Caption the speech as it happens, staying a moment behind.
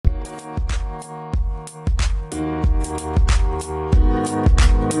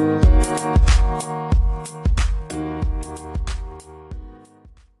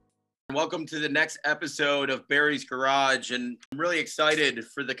Welcome to the next episode of Barry's Garage. And I'm really excited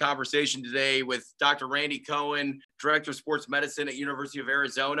for the conversation today with Dr. Randy Cohen, Director of Sports Medicine at University of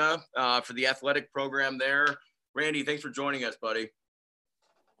Arizona for the athletic program there. Randy, thanks for joining us, buddy.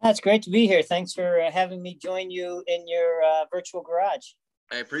 That's great to be here. Thanks for having me join you in your virtual garage.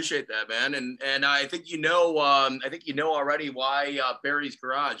 I appreciate that, man. And I think you know already why Barry's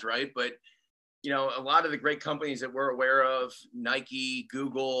Garage, right? But you know, a lot of the great companies that we're aware of, Nike,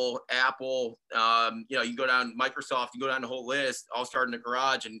 Google, Apple, you know, you go down Microsoft, you go down the whole list, all start in the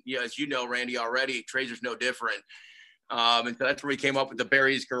garage. And you know, as you know, Randy, already, Trazer's no different. And so that's where we came up with the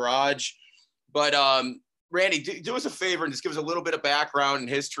Barry's Garage. But Randy, do us a favor and just give us a little bit of background and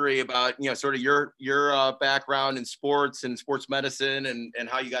history about, you know, sort of your background in sports and sports medicine and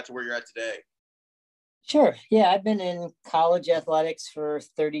how you got to where you're at today. Sure. Yeah, I've been in college athletics for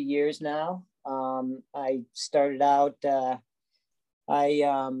 30 years now. I started out,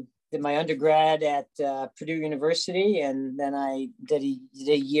 I did my undergrad at Purdue University, and then I did a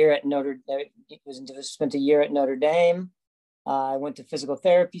year at spent a year at Notre Dame. I went to physical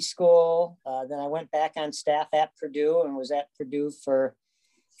therapy school. Then I went back on staff at Purdue and was at Purdue for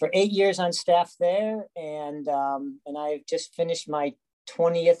 8 years on staff there. And I just finished my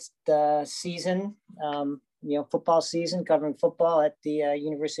 20th season, football season, covering football at the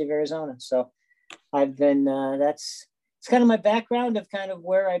University of Arizona. So I've been, it's kind of my background of kind of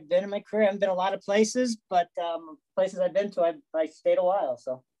where I've been in my career. I haven't been a lot of places, but places I've been to, I stayed a while.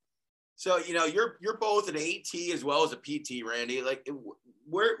 So, you know, you're both an AT as well as a PT, Randy. Like,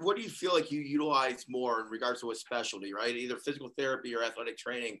 what do you feel like you utilize more in regards to a specialty, right? Either physical therapy or athletic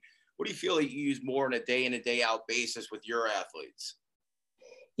training. What do you feel like you use more on a day in and day out basis with your athletes?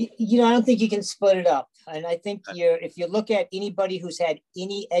 You know, I don't think you can split it up. And I think if you look at anybody who's had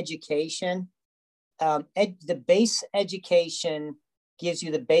any education, the base education gives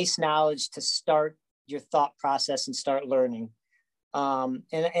you the base knowledge to start your thought process and start learning. And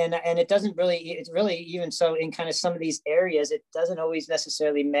it doesn't really, it's really even so in kind of some of these areas, it doesn't always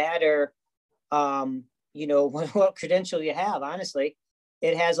necessarily matter, what credential you have, honestly.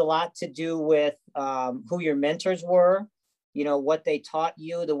 It has a lot to do with who your mentors were, you know, what they taught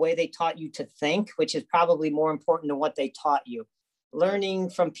you, the way they taught you to think, which is probably more important than what they taught you. Learning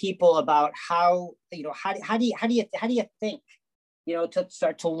from people about how do you think, you know, to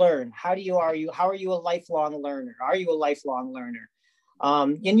start to learn. How are you a lifelong learner? Are you a lifelong learner?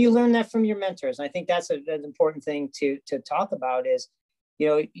 And you learn that from your mentors. And I think that's an important thing to talk about is,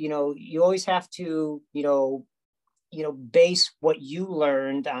 you always have to, base what you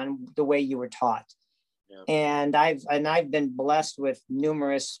learned on the way you were taught. Yeah. And I've been blessed with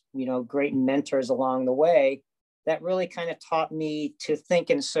numerous, great mentors along the way that really kind of taught me to think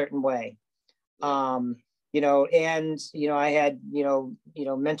in a certain way. I had,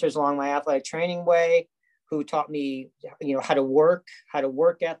 mentors along my athletic training way who taught me, how to work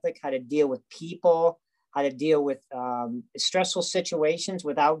ethic, how to deal with people, how to deal with stressful situations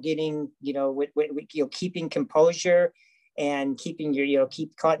without getting, keeping composure and keeping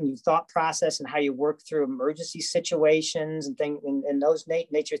keep cutting your thought process and how you work through emergency situations and things and those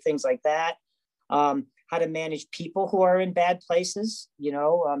nature things like that. How to manage people who are in bad places,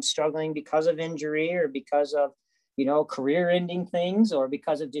 struggling because of injury or because of, career ending things or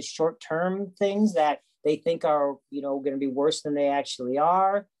because of just short-term things that they think are, going to be worse than they actually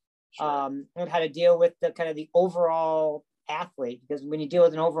are. Sure. And how to deal with the kind of the overall athlete, because when you deal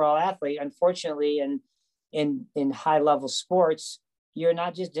with an overall athlete, unfortunately, in high level sports, you're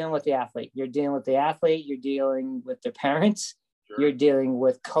not just dealing with the athlete, you're dealing with their parents. Sure. You're dealing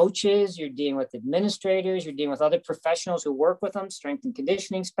with coaches, you're dealing with administrators, you're dealing with other professionals who work with them, strength and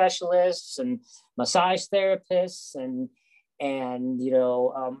conditioning specialists and massage therapists and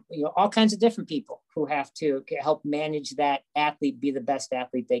all kinds of different people who have to help manage that athlete be the best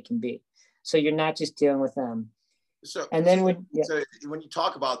athlete they can be. So you're not just dealing with them. So, and then when you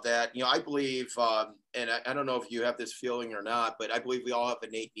talk about that, I believe, and I don't know if you have this feeling or not, but I believe we all have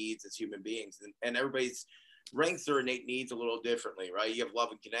innate needs as human beings, and everybody's ranks their innate needs a little differently, right? You have love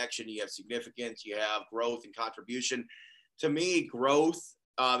and connection, you have significance, you have growth and contribution. To me, growth,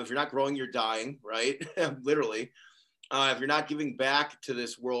 if you're not growing, you're dying, right? Literally. If you're not giving back to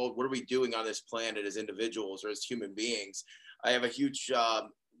this world, what are we doing on this planet as individuals or as human beings? I have a huge,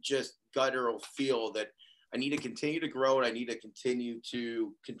 just guttural feel that I need to continue to grow and I need to continue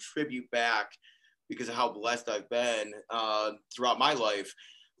to contribute back because of how blessed I've been throughout my life.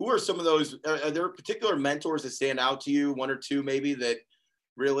 Who are some of those? Are there particular mentors that stand out to you, one or two maybe, that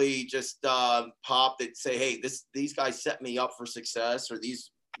really just pop that say, hey, these guys set me up for success, or these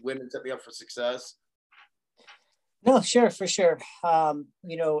women set me up for success? No, sure, for sure.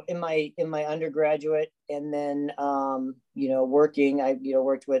 You know, in my undergraduate, and then you know, working, I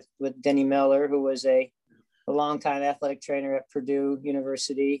worked with Denny Miller, who was a longtime athletic trainer at Purdue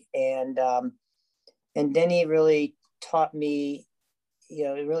University, and Denny really taught me, you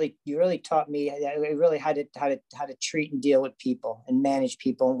know, he really taught me really how to treat and deal with people and manage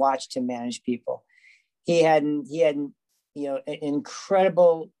people and watch to manage people. He had you know, an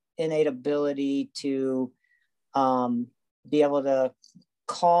incredible innate ability to um, be able to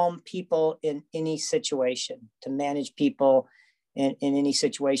calm people in any situation, to manage people in any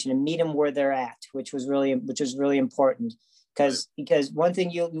situation and meet them where they're at, which was really important. Because one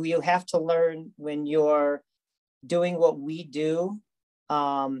thing you have to learn when you're doing what we do,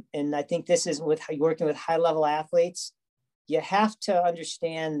 and I think this is with working with high level athletes, you have to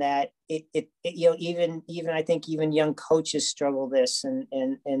understand that it you know, even I think even young coaches struggle this, and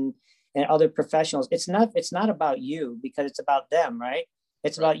other professionals. It's not about you, because it's about them, right?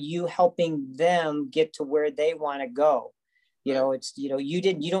 It's about you helping them get to where they want to go. You know, it's, you know, you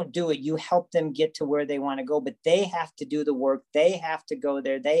don't do it, you help them get to where they want to go, but they have to do the work, they have to go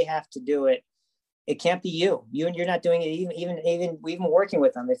there, they have to do it. It can't be you're not doing it, even working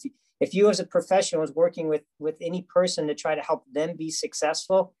with them. If you as a professional is working with any person to try to help them be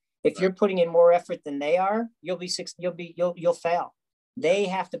successful, if you're putting in more effort than they are, you'll fail. They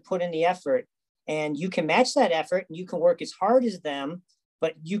have to put in the effort, and you can match that effort and you can work as hard as them,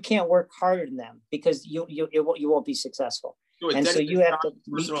 but you can't work harder than them, because you won't be successful. And so you have to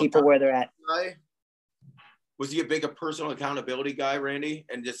meet people where they're at. Was he a big personal accountability guy, Randy?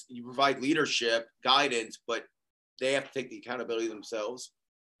 And just, you provide leadership, guidance, but they have to take the accountability themselves.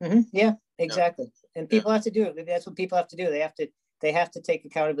 Mm-hmm. Yeah, exactly. Yeah. And people have to do it. That's what people have to do. They have to take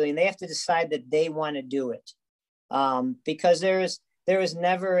accountability, and they have to decide that they want to do it. Because there's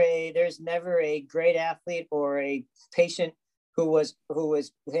never a great athlete or a patient who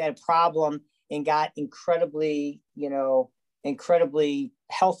had a problem and got incredibly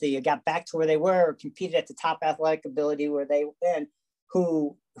healthy, or got back to where they were, or competed at the top athletic ability where they been,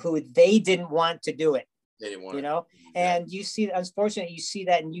 who they didn't want to do it. They didn't want, you know, and you see, unfortunately, you see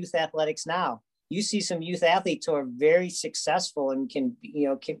that in youth athletics now. You see some youth athletes who are very successful and can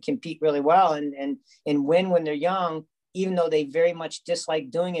compete really well and win when they're young, even though they very much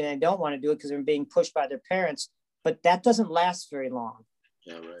dislike doing it and don't want to do it because they're being pushed by their parents. But that doesn't last very long.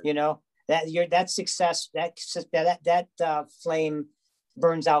 Yeah, right. You know, that success, that flame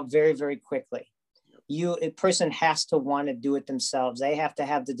burns out very, very quickly. A person has to want to do it themselves. They have to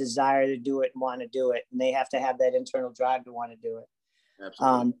have the desire to do it and want to do it, and they have to have that internal drive to want to do it.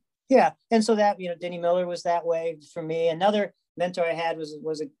 Absolutely. Yeah, and so that, Denny Miller was that way for me. Another mentor I had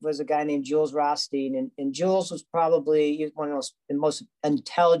was a guy named Jules Rothstein, and Jules was probably one of the most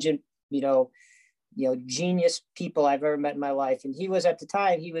intelligent, genius people I've ever met in my life. And he was, at the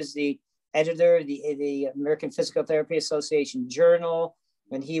time, he was the editor of the American Physical Therapy Association Journal,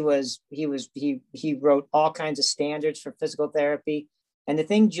 and he wrote all kinds of standards for physical therapy. And the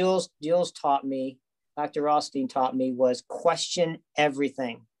thing Jules taught me, Dr. Rothstein taught me, was question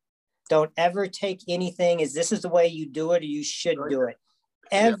everything. Don't ever take anything as this is the way you do it or you should do it.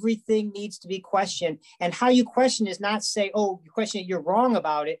 Everything needs to be questioned. And how you question is not say, oh, you question it, you're wrong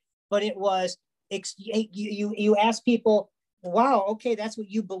about it, but it was, you ask people, wow, okay, that's what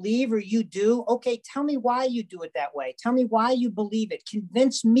you believe or you do. Okay, tell me why you do it that way. Tell me why you believe it.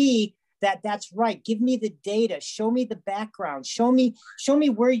 Convince me that that's right. Give me the data. Show me the background. Show me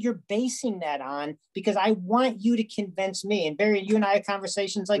where you're basing that on, because I want you to convince me. And Barry, you and I have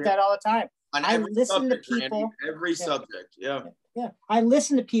conversations like that all the time. I listen to people. Randy, every subject. Yeah. I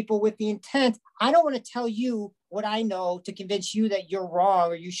listen to people with the intent. I don't want to tell you what I know to convince you that you're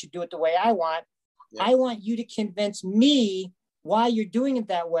wrong or you should do it the way I want. Yeah. I want you to convince me why you're doing it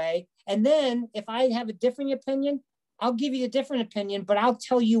that way. And then if I have a different opinion, I'll give you a different opinion, but I'll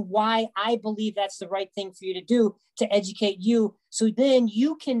tell you why I believe that's the right thing for you to do to educate you. So then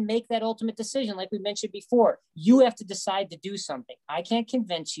you can make that ultimate decision. Like we mentioned before, you have to decide to do something. I can't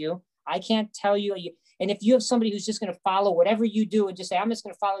convince you. I can't tell you. And if you have somebody who's just going to follow whatever you do and just say, I'm just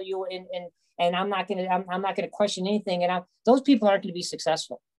going to follow you and I'm not going to question anything. And those people aren't going to be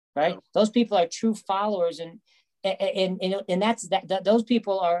successful, right? No. Those people are true followers. And that's those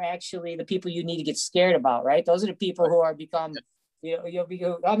people are actually the people you need to get scared about, right? Those are the people who are become,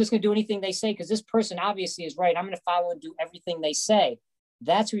 I'm just going to do anything they say because this person obviously is right. I'm going to follow and do everything they say.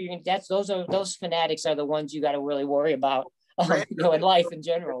 That's where those fanatics are the ones you got to really worry about, in life in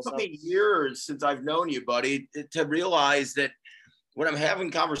general. So many years since I've known you, buddy, to realize that when I'm having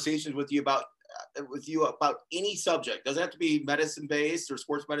conversations with you about with you about any subject. Doesn't have to be medicine based or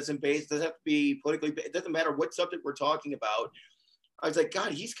sports medicine based. Doesn't have to be politically. It doesn't matter what subject we're talking about. I was like,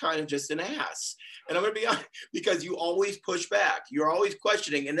 God, he's kind of just an ass. And I'm going to be honest, because you always push back. You're always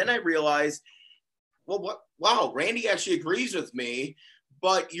questioning. And then I realized, well, wow, Randy actually agrees with me,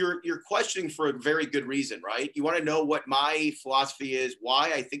 but you're questioning for a very good reason, right? You want to know what my philosophy is,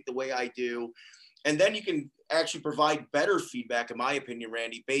 why I think the way I do. And then you can actually provide better feedback, in my opinion,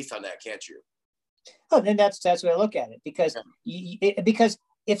 Randy, based on that, can't you? Oh, then that's the way I look at it, because because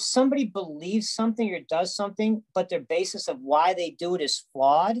if somebody believes something or does something, but their basis of why they do it is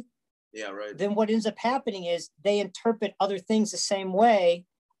flawed, yeah, right. Then what ends up happening is they interpret other things the same way,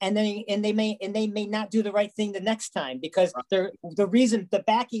 and they may not do the right thing the next time, because the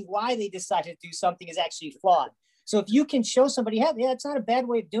backing why they decided to do something is actually flawed. So if you can show somebody, yeah, it's not a bad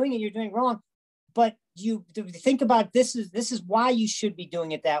way of doing it, you're doing wrong, but you think about this is why you should be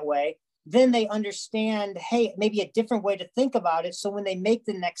doing it that way. Then they understand, hey, maybe a different way to think about it. So when they make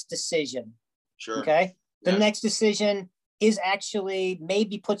the next decision, the next decision is actually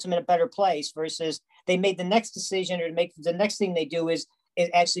maybe puts them in a better place, versus they made the next decision, or make the next thing they do is it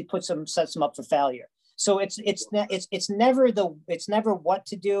actually sets them up for failure. So it's never what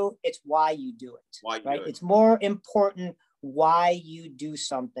to do, it's why you do it. It's more important why you do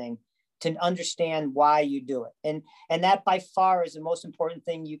something, to understand why you do it. And that by far is the most important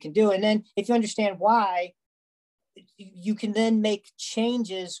thing you can do. And then if you understand why, you can then make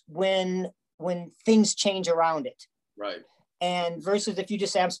changes when things change around it. Right. And versus if you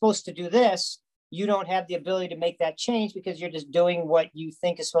just say, I'm supposed to do this, you don't have the ability to make that change, because you're just doing what you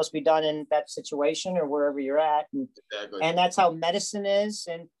think is supposed to be done in that situation or wherever you're at. And that's how medicine is.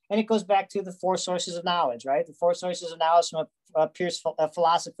 And it goes back to the 4 sources of knowledge, right? The 4 sources of knowledge from a Pierce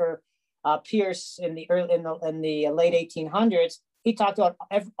philosopher, Pierce in the late 1800s. He talked about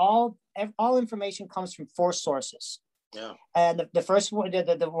all information comes from 4 sources. Yeah. And the first one,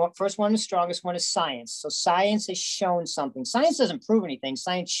 the first one, the strongest one, is science. So science has shown something. Science doesn't prove anything.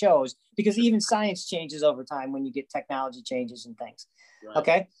 Science shows, because even science changes over time when you get technology changes and things. Right.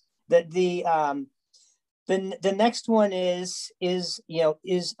 Okay. The next one is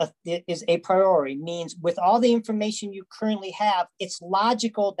a priori, means with all the information you currently have, it's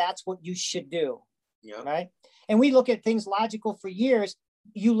logical. That's what you should do. Yeah. Right. And we look at things logical for years.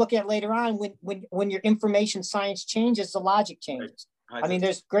 You look at later on when your information science changes, the logic changes. Right. I mean,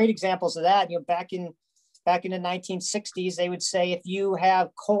 there's great examples of that. Back in the 1960s, they would say if you have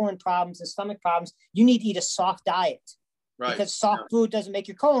colon problems and stomach problems, you need to eat a soft diet. Right. Because soft food doesn't make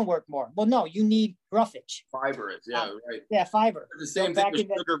your colon work more. Well, no, you need roughage. Fiber, right. Yeah, fiber. The same thing with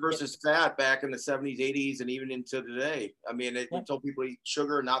sugar versus fat back in the 70s, 80s, and even into today. I mean, we told people to eat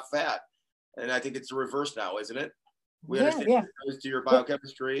sugar, not fat. And I think it's the reverse now, isn't it? We understand it goes to your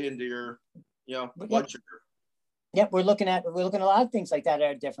biochemistry and to your, blood sugar. Yep, we're looking at a lot of things like that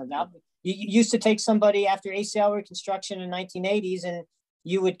are different now. You used to take somebody after ACL reconstruction in 1980s, and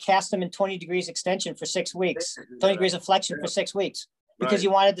you would cast them in 20 degrees extension for 6 weeks, 20 degrees of flexion for 6 weeks, because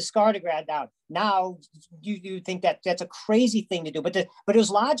you wanted the scar to grad down. Now you think that that's a crazy thing to do, but it was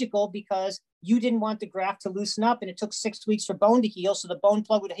logical, because you didn't want the graft to loosen up, and it took 6 weeks for bone to heal. So the bone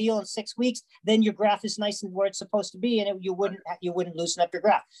plug would heal in 6 weeks. Then your graft is nice and where it's supposed to be, and you wouldn't loosen up your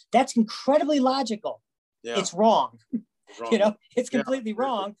graft. That's incredibly logical. Yeah. It's wrong. It's completely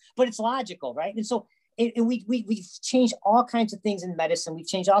wrong, but it's logical, right? And so we've changed all kinds of things in medicine. We've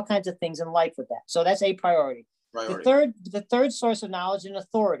changed all kinds of things in life with that. So that's a priority. The third source of knowledge is an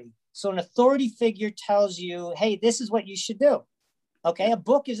authority. So an authority figure tells you, hey, this is what you should do. Okay, a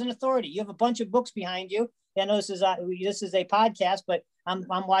book is an authority. You have a bunch of books behind you. I know this is a podcast, but I'm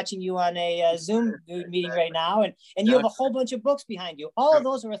watching you on a Zoom meeting right now, and you have a whole bunch of books behind you. All of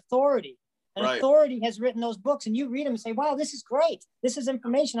those are authority. An authority has written those books, and you read them and say, wow, this is great. This is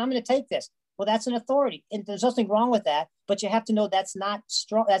information. I'm going to take this. Well, that's an authority, and there's nothing wrong with that, but you have to know that's not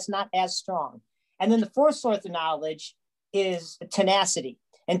strong. That's not as strong. And then the 4th source of knowledge is tenacity.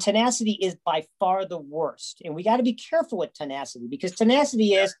 And tenacity is by far the worst. And we got to be careful with tenacity, because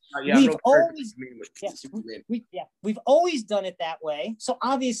tenacity is we've always done it that way. So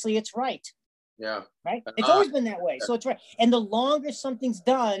obviously it's right. Yeah. Right. It's always been that way. So it's right. And the longer something's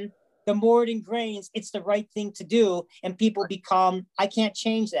done, the more it ingrains, it's the right thing to do. And people become, I can't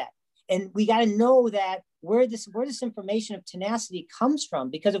change that. And we got to know that where this information of tenacity comes from,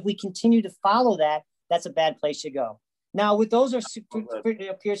 because if we continue to follow that, that's a bad place to go. Now, with those are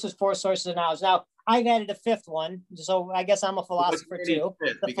Pierce's 4 sources of knowledge. Now, I've added a 5th one, so I guess I'm a philosopher too.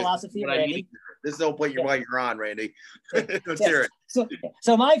 The philosophy, Randy. This is the whole point while you're on, Randy. Let's hear it.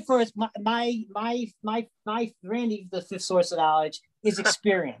 So my first, my Randy, the 5th source of knowledge is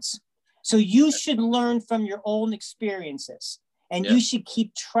experience. So you should learn from your own experiences, and you should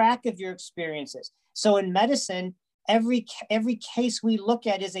keep track of your experiences. So in medicine, every case we look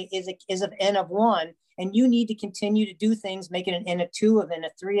at is an N of 1, and you need to continue to do things, make it an N of 2, an N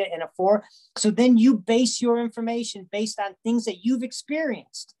of 3, an N of 4. So then you base your information based on things that you've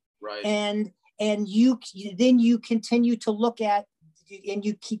experienced, right? And you continue to look at, and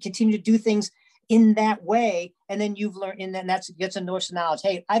you continue to do things in that way, and then you've learned, and then that's a source of knowledge.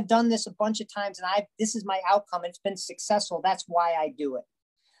 Hey, I've done this a bunch of times, and this is my outcome. It's been successful. That's why I do it.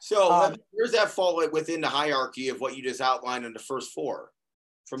 So where does that fall within the hierarchy of what you just outlined in the first 4,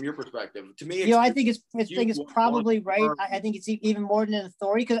 from your perspective? To me, I think it's probably right. I think it's even more than an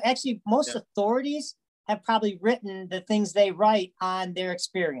authority, because actually most authorities have probably written the things they write on their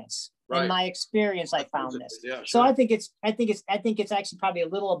experience. Right. In my experience, I found this. Yeah, sure. So I think it's actually probably a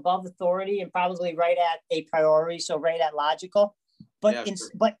little above authority and probably right at a priori, so right at logical. But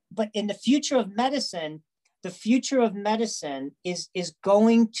but in the future of medicine, is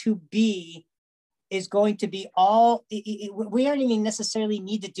going to be all. We aren't even necessarily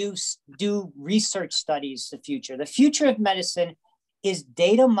need to do research studies. The future of medicine is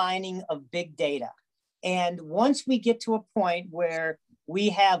data mining of big data, and once we get to a point where we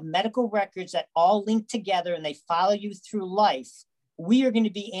have medical records that all link together and they follow you through life, we are going to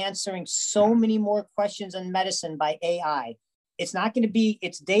be answering so many more questions in medicine by AI. It's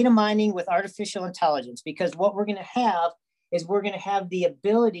data mining with artificial intelligence, because what we're going to have is the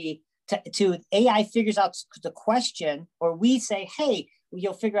ability to AI figures out the question, or we say, hey,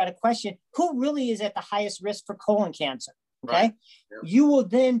 you'll figure out a question. Who really is at the highest risk for colon cancer? Okay. Right. Yeah. You will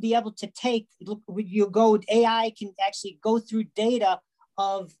then be able to AI can actually go through data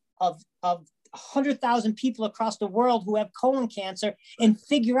of 100,000 people across the world who have colon cancer and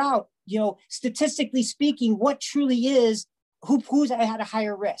figure out, statistically speaking, what truly is who's at a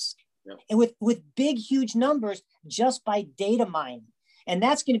higher risk. Yep. And with big, huge numbers, just by data mining. And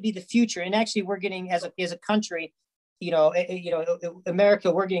that's going to be the future. And actually, we're getting, as a country,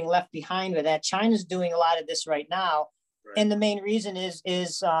 America, we're getting left behind with that. China's doing a lot of this right now. Right. And the main reason is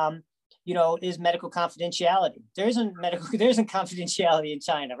medical confidentiality. There isn't confidentiality in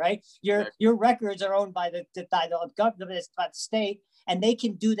China, right? Your records are owned by the government, by the state, and they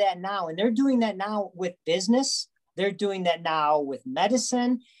can do that now. And they're doing that now with business. They're doing that now with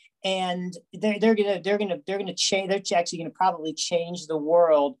medicine, and they're gonna change. They're actually gonna probably change the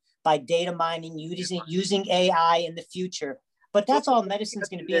world by data mining, using AI in the future. But that's all medicine's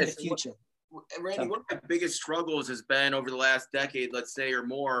going to be in the future. Randy, one of my biggest struggles has been over the last decade, let's say, or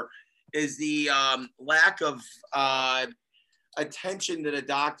more, is the lack of attention that a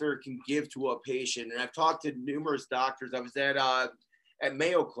doctor can give to a patient. And I've talked to numerous doctors. I was at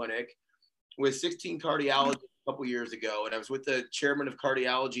Mayo Clinic with 16 cardiologists a couple years ago, and I was with the chairman of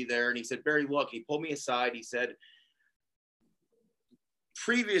cardiology there, and he said, Barry, look, he pulled me aside. He said,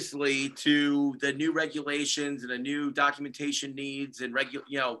 previously to the new regulations and the new documentation needs and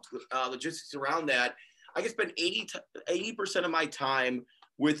logistics around that, I could spend 80% of my time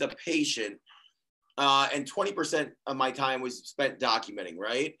with a patient, and 20% of my time was spent documenting,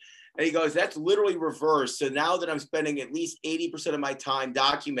 right? And he goes, that's literally reversed. So now that I'm spending at least 80% of my time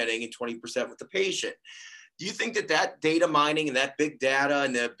documenting and 20% with the patient. Do you think that data mining and that big data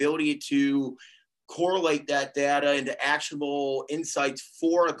and the ability to correlate that data into actionable insights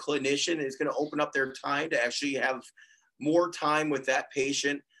for a clinician is going to open up their time to actually have more time with that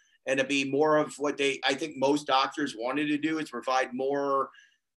patient, and to be more of what I think most doctors wanted to do, is provide more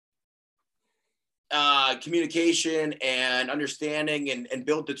communication and understanding and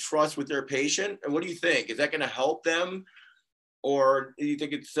build the trust with their patient? And what do you think? Is that going to help them, or do you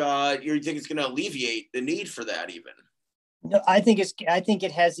think it's going to alleviate the need for that even? No, I think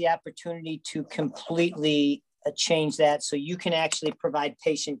it has the opportunity to completely change that, so you can actually provide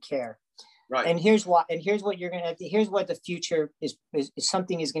patient care. Right. And here's what the future is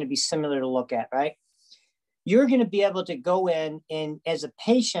something is going to be similar to look at, right? You're going to be able to go in, and as a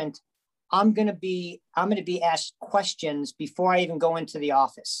patient, I'm going to be asked questions before I even go into the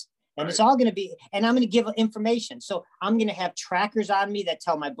office. And It's all going to be, and I'm going to give information. So I'm going to have trackers on me that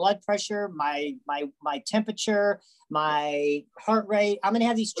tell my blood pressure, my temperature, my heart rate. I'm going to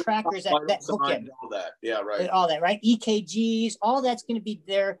have these trackers that hook in. All that. Yeah, right. All that, right? EKGs, all that's going to be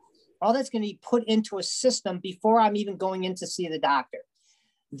there. All that's going to be put into a system before I'm even going in to see the doctor.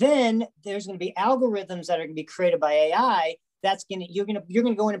 Then there's going to be algorithms that are going to be created by AI. You're going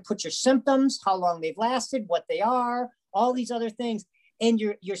to go in and put your symptoms, how long they've lasted, what they are, all these other things. And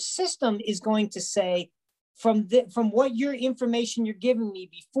your system is going to say, from what your information you're giving me,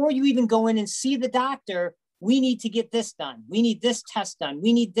 before you even go in and see the doctor, we need to get this done. We need this test done.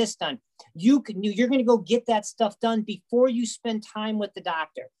 We need this done. you're going to go get that stuff done before you spend time with the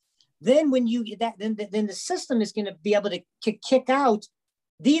doctor. Then when you get that, then the system is going to be able to kick out.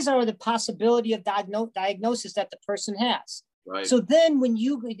 These are the possibility of diagnosis that the person has. Right. So then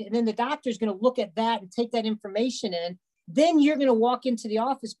then the doctor is going to look at that and take that information in. Then you're going to walk into the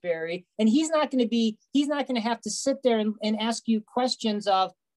office, Barry, and he's not going to have to sit there and ask you questions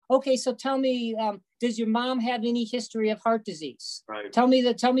of, okay, so tell me, does your mom have any history of heart disease? Right. Tell me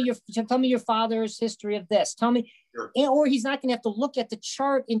your father's history of this. Tell me, sure. Or he's not going to have to look at the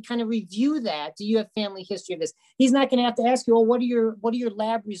chart and kind of review that. Do you have family history of this? He's not going to have to ask you, well, what are your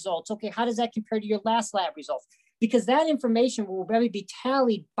lab results? Okay, how does that compare to your last lab results? Because that information will really be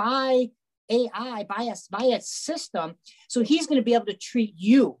tallied by AI, by a system. So he's going to be able to treat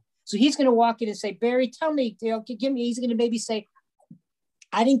you. So he's going to walk in and say, Barry, tell me, give me. He's going to maybe say,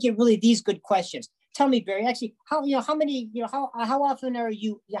 I didn't get really these good questions. Tell me, Barry, actually, how often are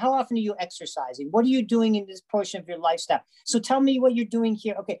you exercising? What are you doing in this portion of your lifestyle? So tell me what you're doing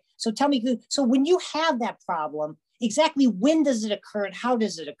here. Okay. So tell me, so when you have that problem, exactly when does it occur and how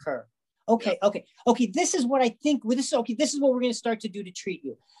does it occur? Okay. Yeah. Okay. This is what I think. This is what we're going to start to do to treat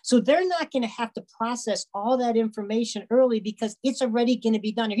you. So they're not going to have to process all that information early because it's already going to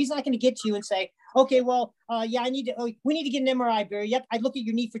be done. He's not going to get to you and say, okay, well, we need to get an MRI, Barry. Yep. I look at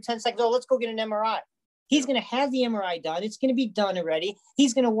your knee for 10 seconds. Oh, let's go get an MRI. He's going to have the MRI done. It's going to be done already.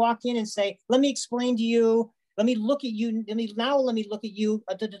 He's going to walk in and say, let me explain to you. Let me look at you. Let me look at you.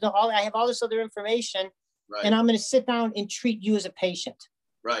 I have all this other information, right. And I'm going to sit down and treat you as a patient.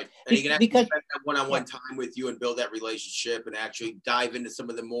 Right. And he can actually spend that one-on-one time with you and build that relationship and actually dive into some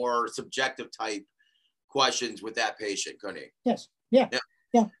of the more subjective type questions with that patient, couldn't he? Yes. Yeah.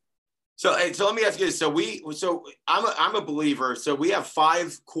 So let me ask you this. So I'm a believer. So we have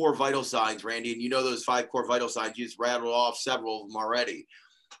 5 core vital signs, Randy, and you know those 5 core vital signs. You just rattled off several of them already.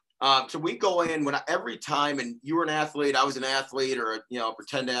 So we go in every time, and you were an athlete, I was an athlete, or a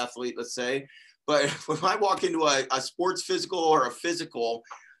pretend athlete, let's say. But when I walk into a sports physical or a physical,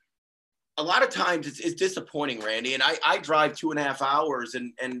 a lot of times it's disappointing, Randy. And I drive 2.5 hours.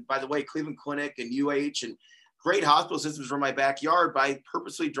 And by the way, Cleveland Clinic and UH and great hospital systems from my backyard, but I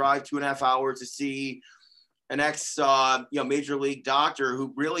purposely drive 2.5 hours to see an major league doctor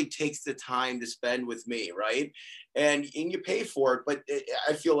who really takes the time to spend with me, right? And you pay for it, but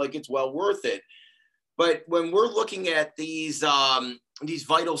I feel like it's well worth it. But when we're looking at these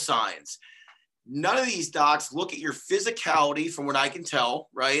vital signs, none of these docs look at your physicality, from what I can tell,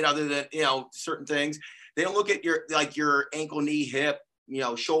 right? Other than, certain things. They don't look at your ankle, knee, hip,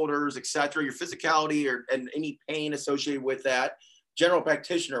 shoulders, etc., your physicality and any pain associated with that, general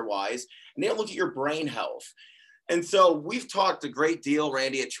practitioner wise. And they don't look at your brain health. And so we've talked a great deal,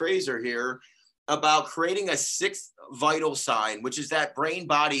 Randy, at Trazer here about creating a 6th vital sign, which is that brain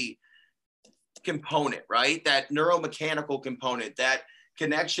body component, right? That neuromechanical component, that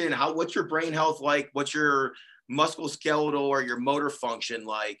connection, what's your brain health like? What's your musculoskeletal or your motor function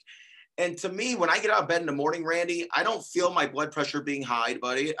like? And to me, when I get out of bed in the morning, Randy, I don't feel my blood pressure being high,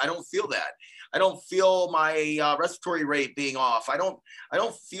 buddy. I don't feel that. I don't feel my respiratory rate being off. I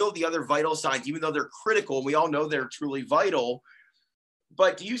don't feel the other vital signs, even though they're critical. And we all know they're truly vital.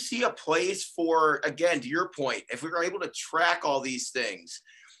 But do you see a place for, again, to your point, if we were able to track all these things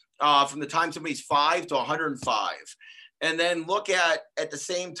from the time somebody's 5 to 105, and then look at the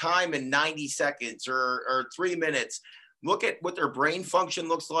same time in 90 seconds or 3 minutes, look at what their brain function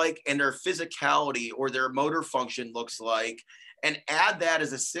looks like and their physicality or their motor function looks like, and add that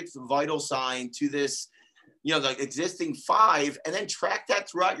as a 6th vital sign to this, the existing 5, and then track that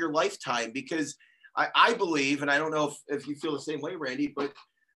throughout your lifetime. Because I believe, and I don't know if you feel the same way, Randy, but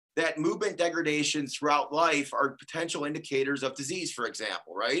that movement degradations throughout life are potential indicators of disease, for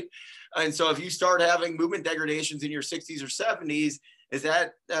example, right? And so if you start having movement degradations in your 60s or 70s, is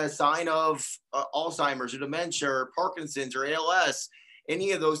that a sign of Alzheimer's or dementia or Parkinson's or ALS,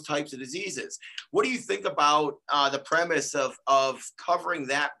 any of those types of diseases? What do you think about the premise of covering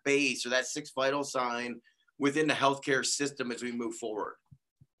that base or that 6th vital sign within the healthcare system as we move forward?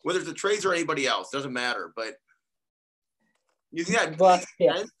 Whether it's a Trazer or anybody else, doesn't matter, but you think that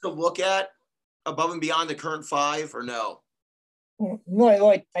makes sense to look at above and beyond the current 5 or no?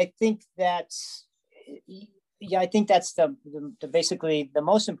 No, I think that's, I think that's the basically the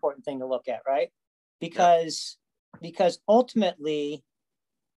most important thing to look at, right? Because ultimately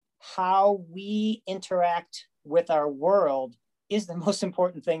how we interact with our world is the most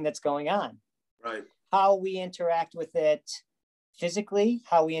important thing that's going on. Right. How we interact with it physically,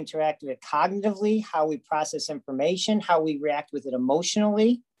 how we interact with it cognitively, how we process information, how we react with it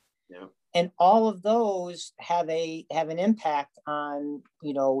emotionally. Yeah. And all of those have an impact on,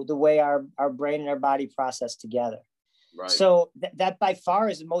 the way our brain and our body process together. Right. So that by far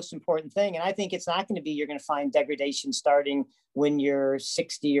is the most important thing. And I think it's not going to be, you're going to find degradation starting when you're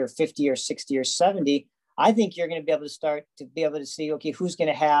 60 or 50 or 60 or 70. I think you're going to be able to start to be able to see, okay, who's going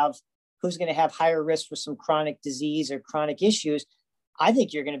to have higher risk for some chronic disease or chronic issues. I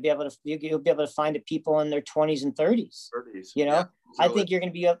think you're going to be able to, you'll be able to find it people in their 20s and 30s. Yeah, I think you're going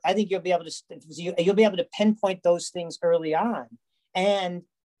to be, I think you'll be able to pinpoint those things early on, and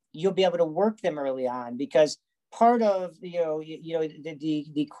you'll be able to work them early on, because part of,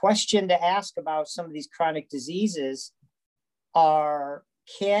 the question to ask about some of these chronic diseases are,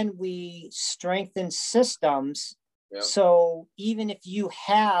 can we strengthen systems? Yep. So even if you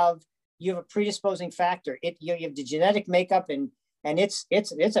have a predisposing factor, you have the genetic makeup, and it's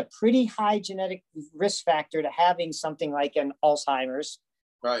a pretty high genetic risk factor to having something like an Alzheimer's.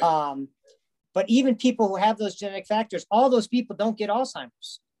 Right. But even people who have those genetic factors, all those people don't get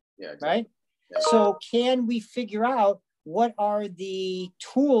Alzheimer's. Yeah. Exactly. Right. Yeah. So can we figure out what are the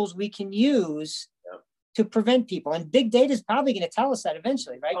tools we can use to prevent people? And big data is probably going to tell us that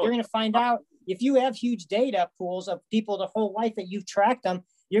eventually, right? You're going to find out, if you have huge data pools of people the whole life that you've tracked them,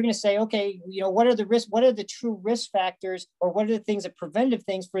 you're going to say, okay, what are the true risk factors, or what are the things, that preventive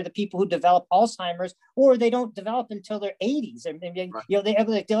things for the people who develop Alzheimer's, or they don't develop until their 80s, and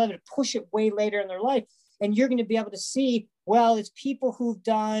they'll have to push it way later in their life. And you're going to be able to see, well, it's people who've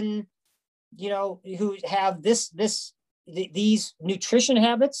done, who have these nutrition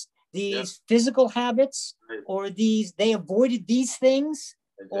habits, these physical habits, or they avoided these things,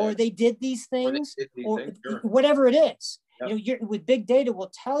 or they did these things, or whatever it is. With big data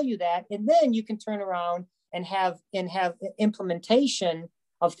will tell you that, and then you can turn around and have implementation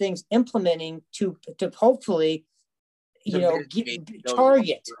of things, implementing to hopefully,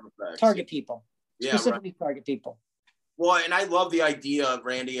 target people, specifically target people. Well, and I love the idea,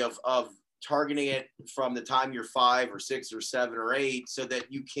 Randy, of targeting it from the time you're 5 or 6 or 7 or 8, so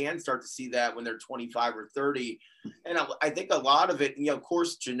that you can start to see that when they're 25 or 30. And I think a lot of it, of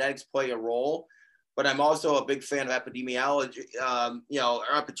course, genetics play a role, but I'm also a big fan of epidemiology, or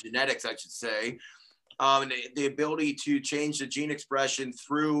epigenetics, I should say, and the ability to change the gene expression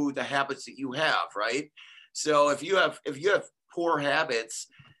through the habits that you have, right? So if you have poor habits,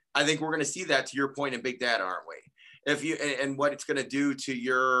 I think we're going to see that, to your point, in big data, aren't we? And what it's going to do to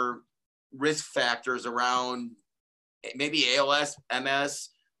your risk factors around maybe ALS, MS,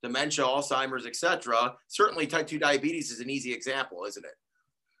 dementia, Alzheimer's, etc. Certainly type 2 diabetes is an easy example, isn't it?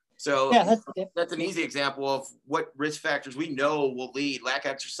 So that's an easy example of what risk factors we know will lead. Lack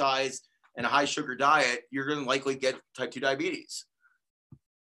of exercise and a high sugar diet, you're going to likely get type 2 diabetes,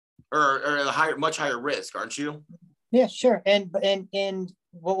 or a much higher risk, aren't you? Yeah, sure. And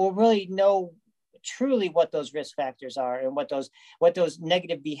we'll really know truly what those risk factors are, and what those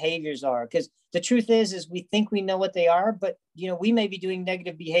negative behaviors are. Because the truth is we think we know what they are, but we may be doing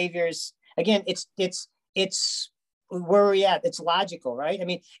negative behaviors. Again, it's where we're at. It's logical, right? I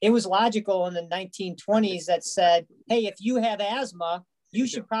mean, it was logical in the 1920s that said, hey, if you have asthma, you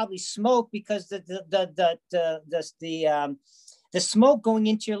should probably smoke, because the smoke going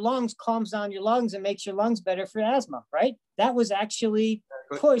into your lungs calms down your lungs and makes your lungs better for asthma, right? That was actually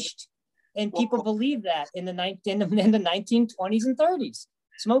pushed, and people believe that in the 1920s and 30s.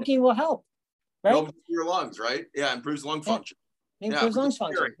 Smoking will help, right? Help your lungs, right? Yeah, improves lung function. Improves lung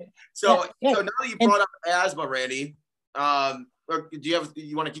function. So now that you brought up asthma, Randy, or do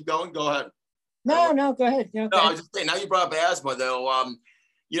you want to keep going? Go ahead. No, go ahead. No, I was just saying, now you brought up asthma, though.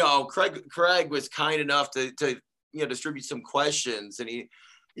 Craig was kind enough to distribute some questions, and he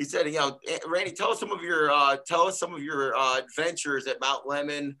said, Randy, tell us some of your adventures at Mount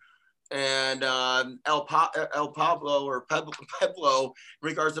Lemmon and El Pablo or Pueblo in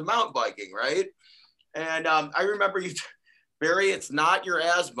regards to mountain biking, right? And I remember you, Barry, it's not your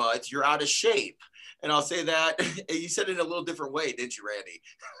asthma, it's you're out of shape. And I'll say that you said it in a little different way, didn't you, Randy?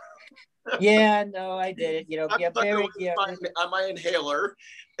 Yeah, no, I did it. On my inhaler,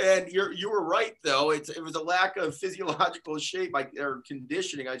 and you were right though. It was a lack of physiological shape, or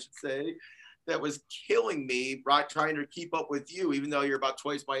conditioning, I should say, that was killing me. Right, trying to keep up with you, even though you're about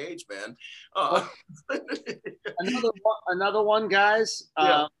twice my age, man. Another one, guys.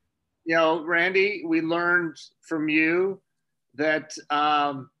 Randy, we learned from you that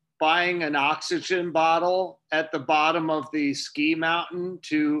buying an oxygen bottle at the bottom of the ski mountain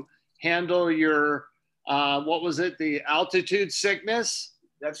to handle your the altitude sickness.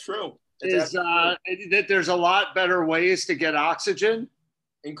 That's true. That there's a lot better ways to get oxygen,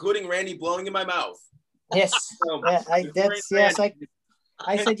 including Randy blowing in my mouth. Yes,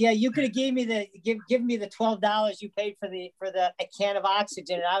 I said, yeah, you could have gave me give me the $12 you paid for the a can of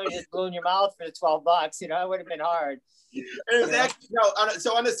oxygen, and I was just blowing your mouth for the $12. You know, it would have been hard. It was actually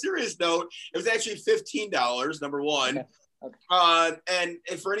so on a serious note, it was actually $15. Number one, okay. And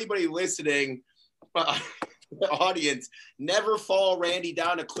for anybody listening, the audience, never follow Randy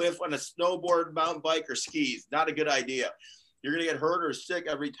down a cliff on a snowboard, mountain bike, or skis. Not a good idea. You're gonna get hurt or sick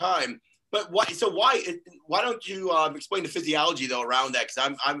every time. But why? So why don't you explain the physiology though around that?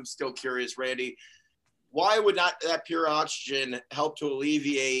 Because I'm still curious, Randy. Why would not that pure oxygen help to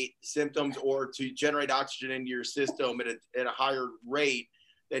alleviate symptoms or to generate oxygen into your system at a higher rate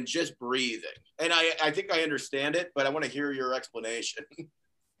than just breathing? And I think I understand it, but I want to hear your explanation.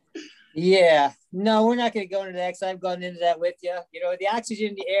 Yeah, no, we're not going to go into that because I've gone into that with you. You know, the oxygen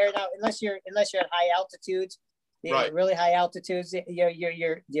in the air now, unless you're at high altitudes, right. Really high altitudes,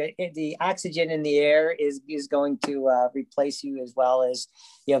 the oxygen in the air is going to replace you, as well as,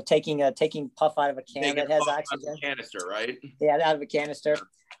 you know, taking puff out of a can that has oxygen. Canister, right? Yeah, out of a canister.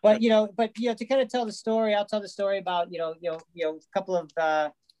 But to kind of tell the story, I'll tell the story about a couple of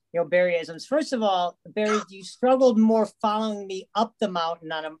Barryisms. First of all, Barry, you struggled more following me up the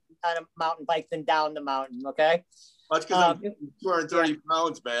mountain on a mountain bike than down the mountain. Okay. That's because I'm 230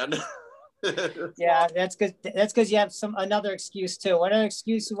 pounds, man. Yeah, that's because you have another excuse too. What other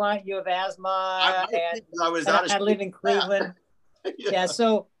excuse you want? You have asthma, I live in Cleveland. Yeah.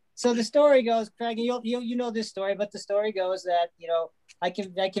 So the story goes, Craig, you know this story, but the story goes that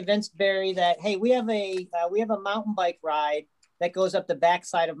I convinced Barry that, hey, we have a mountain bike ride that goes up the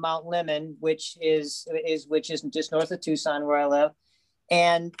backside of Mount Lemmon, which is just north of Tucson, where I live.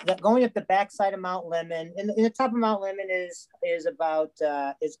 And going up the backside of Mount Lemmon, and the top of Mount Lemmon is about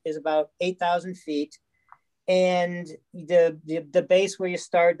 8,000 feet, and the base where you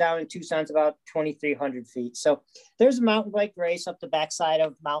start down in Tucson is about 2,300 feet. So there's a mountain bike race up the backside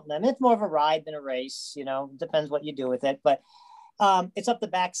of Mount Lemmon. It's more of a ride than a race, depends what you do with it, but it's up the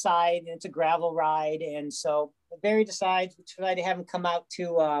backside and it's a gravel ride. And so Barry decides to try to have him come out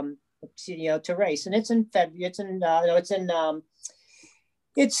to race, and it's in February.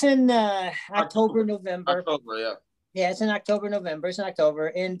 It's in October, November. October, yeah. Yeah, it's in October, November. It's in October.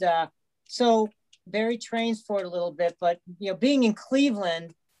 And so Barry trains for it a little bit, but, being in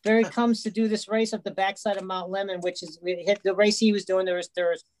Cleveland, Barry comes to do this race up the backside of Mount Lemmon, which is the race he was doing. There's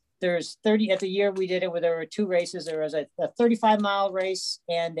 30 at the year we did it, where there were two races. There was a 35-mile race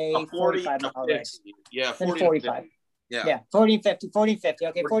and a 45-mile race. Yeah, 45. Yeah, 40 and 50, 40 and 50.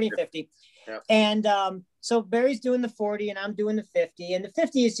 Okay, 40 and 50. Yeah. And so Barry's doing the 40 and I'm doing the 50. And the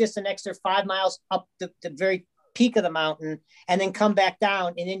 50 is just an extra 5 miles up the very peak of the mountain, and then come back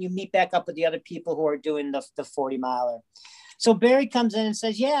down. And then you meet back up with the other people who are doing the 40 miler. So Barry comes in and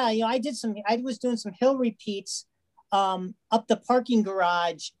says, yeah, I was doing some hill repeats up the parking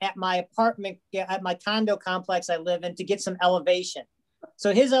garage at my apartment, at my condo complex I live in, to get some elevation.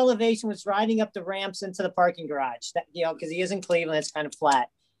 So his elevation was riding up the ramps into the parking garage, because he is in Cleveland, it's kind of flat.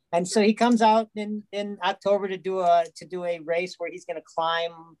 And so he comes out in October to do a race where he's going to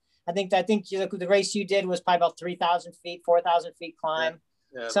climb. I think the race you did was probably about 3,000 feet, 4,000 feet climb,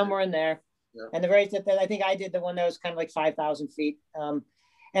 somewhere in there. Yeah. And the race that I think I did, the one that was kind of like 5,000 feet.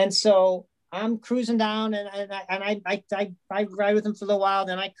 And so I'm cruising down, and I ride with him for a little while.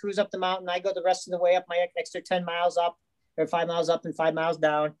 Then I cruise up the mountain. I go the rest of the way up my extra 10 miles up, or 5 miles up and 5 miles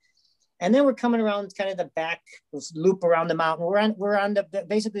down. And then we're coming around kind of the back loop around the mountain. We're on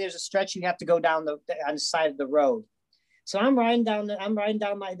basically there's a stretch you have to go down on the side of the road. So I'm riding down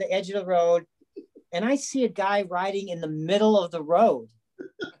the edge of the road, and I see a guy riding in the middle of the road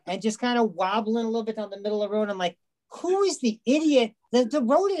and just kind of wobbling a little bit down the middle of the road. I'm like, who is the idiot? The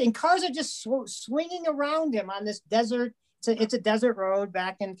road, and cars are just swinging around him on this desert. It's a desert road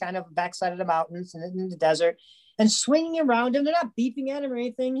back in kind of backside of the mountains and in the desert. And swinging around him. They're not beeping at him or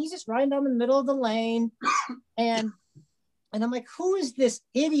anything. He's just riding down the middle of the lane. And I'm like, who is this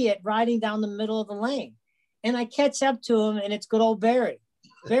idiot riding down the middle of the lane? And I catch up to him, and it's good old Barry.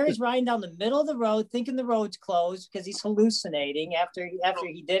 Barry's riding down the middle of the road, thinking the road's closed because he's hallucinating after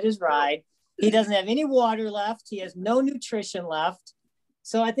he did his ride. He doesn't have any water left. He has no nutrition left.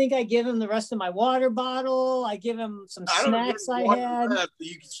 So I think I give him the rest of my water bottle. I give him some snacks I had.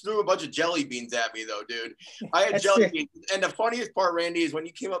 You threw a bunch of jelly beans at me, though, dude. I had jelly beans. And the funniest part, Randy, is when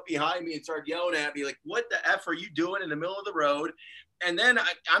you came up behind me and started yelling at me, like, what the F are you doing in the middle of the road? And then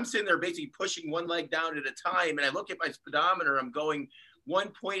I'm sitting there basically pushing one leg down at a time. And I look at my speedometer. I'm going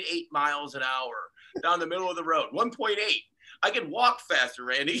 1.8 miles an hour down the middle of the road. 1.8. I can walk faster,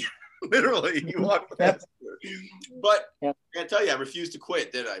 Randy. Literally, you walk faster. But I tell you, I refused to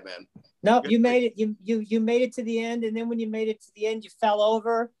quit, did I, man? Nope, you made it. You made it to the end, and then when you made it to the end, you fell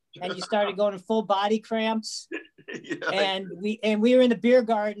over and you started going to full body cramps. Yeah. And we were in the beer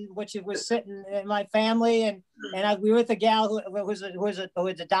garden, which was sitting in my family, and we were with a gal who was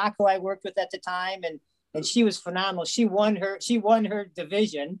a doc who I worked with at the time, and she was phenomenal. She won her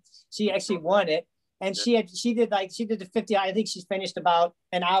division. She actually won it. And she did the 50. I think she finished about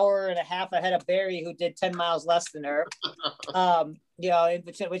an hour and a half ahead of Barry, who did 10 miles less than her.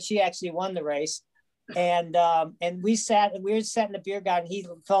 But she actually won the race. And we were sat in the beer garden. He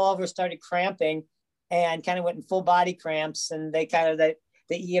fell over, started cramping, and kind of went in full body cramps. And they kind of the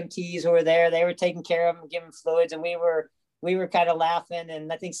EMTs who were there, they were taking care of him, giving fluids, and we were kind of laughing,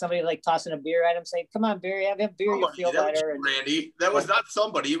 and I think somebody like tossing a beer at him, saying, "Come on, Barry, have a beer, you'll feel better." Randy, that was not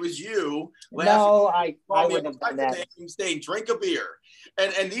somebody; it was you. No, I wouldn't have done that. Saying, "Drink a beer,"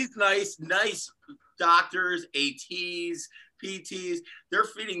 and these nice doctors, ATs, PTs, they're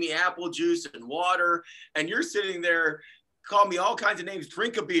feeding me apple juice and water, and you're sitting there, calling me all kinds of names.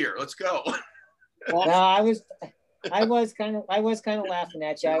 Drink a beer. Let's go. Well, no, I was kind of laughing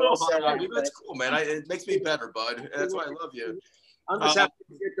at you. I will say that, that's cool, man. It makes me better, bud. That's why I love you. I'm just happy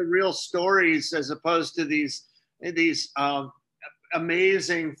to get the real stories as opposed to these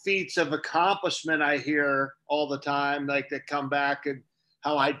amazing feats of accomplishment I hear all the time, like that come back and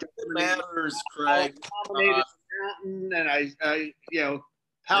how I matters, Craig. Dominated the mountain, and I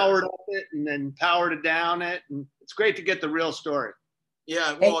powered up it and then powered it down it, and it's great to get the real story.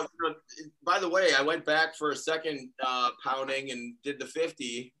 Yeah, well, by the way, I went back for a second pounding and did the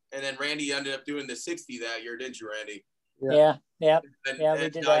 50, and then Randy ended up doing the 60 that year, didn't you, Randy? Yeah. We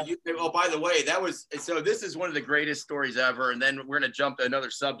did that. By the way, this is one of the greatest stories ever, and then we're going to jump to another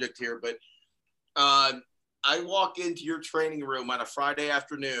subject here, but I walk into your training room on a Friday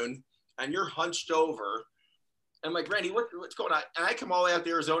afternoon, and you're hunched over. I'm like, Randy, what's going on? And I come all the way out to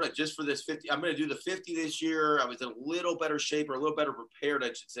Arizona just for this 50. I'm going to do the 50 this year. I was in a little better shape, or a little better prepared, I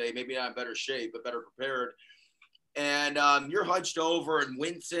should say. Maybe not in better shape, but better prepared. And you're hunched over and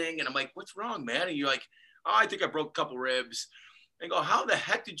wincing. And I'm like, what's wrong, man? And you're like, oh, I think I broke a couple ribs. And I go, how the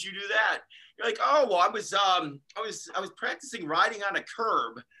heck did you do that? You're like, oh, well, I was practicing riding on a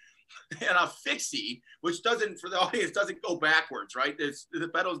curb and a fixie, which doesn't, for the audience, doesn't go backwards, right?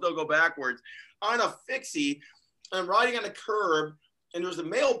 The pedals don't go backwards. On a fixie, I'm riding on a curb, and there was a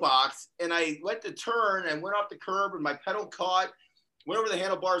mailbox, and I went to turn and went off the curb, and my pedal caught, went over the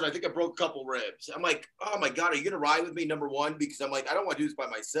handlebars. I think I broke a couple ribs. I'm like, oh my God, are you going to ride with me? Number one, because I'm like, I don't want to do this by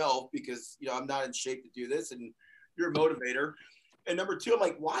myself because, I'm not in shape to do this, and you're a motivator. And number two, I'm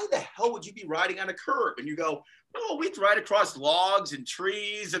like, why the hell would you be riding on a curb? And you go, oh, we'd ride across logs and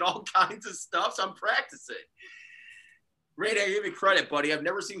trees and all kinds of stuff. So I'm practicing. Randy, I give you credit, buddy. I've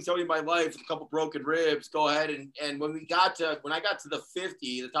never seen somebody in my life with a couple broken ribs go ahead and when I got to the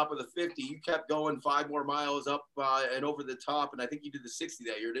 50, the top of the 50, you kept going 5 more miles up and over the top, and I think you did the 60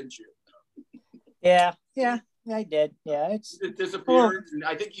 that year, didn't you? Yeah, I did. Yeah, it disappeared. And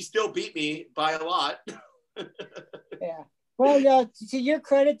I think you still beat me by a lot. Yeah. Well, to your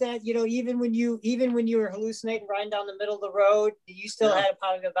credit, that even when you were hallucinating riding down the middle of the road, you still had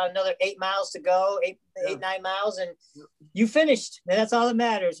probably about another 8 miles to go, 9 miles, and you finished. And that's all that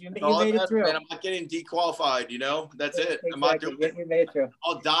matters. You made it through. Man, I'm not getting dequalified. That's it. Exactly. I'm not doing it. You made it through.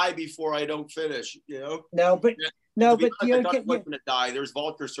 I'll die before I don't finish. No, but I thought I was going to die. There's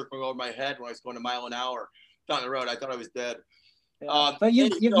vultures circling over my head when I was going a mile an hour down the road. I thought I was dead. Yeah. But you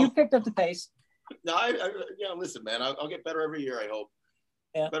picked up the pace. No, listen, man, I'll get better every year, I hope.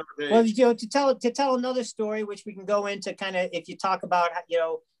 Yeah. Well, to tell another story, which we can go into kind of, if you talk about, I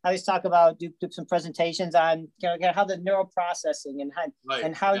always talk about do some presentations on how the neural processing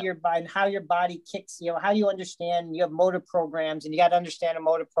and how your body kicks, how you understand, you have motor programs, and you got to understand a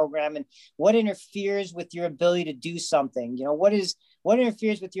motor program and what interferes with your ability to do something. What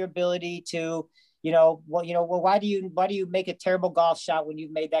interferes with your ability to, why do you make a terrible golf shot when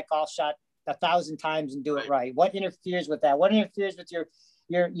you've made that golf shot 1,000 times and do it right? What interferes with that? What interferes with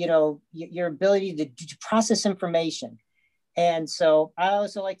your ability to process information? And so I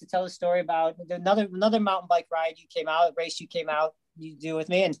also like to tell a story about another mountain bike ride you came out you do with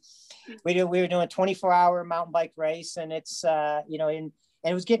me, and we were doing a 24-hour mountain bike race, and it's and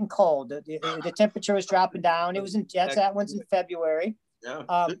it was getting cold. The temperature was dropping down. It was that one's in February. Yeah.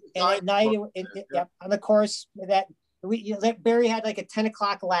 And at night on the course that Barry had like a 10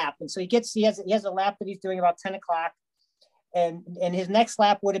 o'clock lap, and so he has a lap that he's doing about 10 o'clock, and his next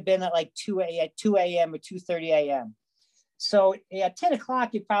lap would have been at like 2 a.m. or 2:30 a.m. So at 10 o'clock,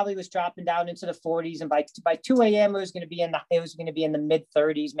 he probably was dropping down into the 40s, and by 2 a.m. it was going to be in the mid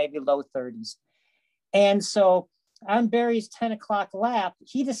 30s, maybe low 30s. And so on Barry's 10 o'clock lap,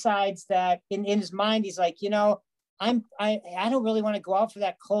 he decides that in his mind, he's like, I don't really want to go out for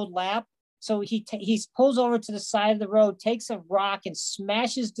that cold lap. So he pulls over to the side of the road, takes a rock and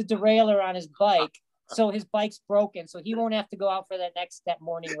smashes the derailleur on his bike. So his bike's broken. So he won't have to go out for that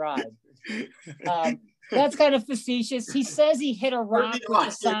morning ride. That's kind of facetious. He says he hit a rock with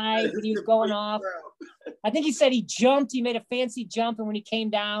the side when he was going off. I think he said he jumped. He made a fancy jump, and when he came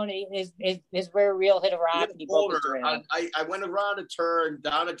down, his rear wheel hit a rock. And he broke his derailleur. I went around a turn,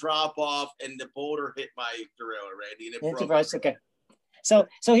 down a drop off, and the boulder hit my derailleur, Randy. And it broke. Okay. So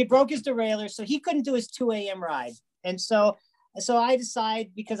he broke his derailleur, so he couldn't do his 2 a.m. ride. And so I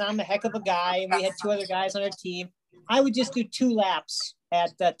decided, because I'm a heck of a guy, and we had 2 other guys on our team, I would just do 2 laps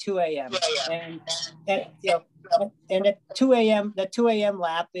at 2 a.m. And at 2 a.m. the 2 a.m.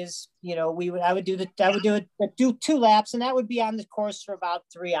 lap is, I would do 2 laps, and that would be on the course for about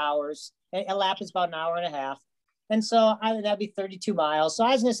 3 hours. A lap is about an hour and a half, and so that'd be 32 miles. So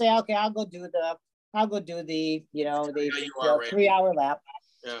I was gonna say, okay, I'll go do the 3-hour lap.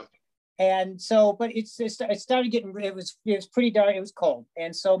 Yeah. And so, but it started getting, it was pretty dark. It was cold.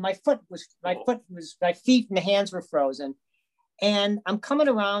 And so my feet and the hands were frozen. And I'm coming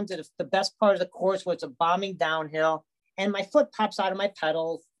around to the best part of the course, where it's a bombing downhill, and my foot pops out of my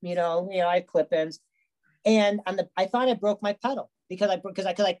pedal, I have clip-ins. And I thought I broke my pedal because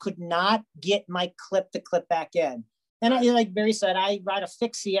I could not get my clip to clip back in. And like Barry said, I ride a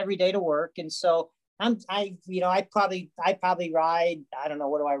fixie every day to work. And so I probably ride, I don't know,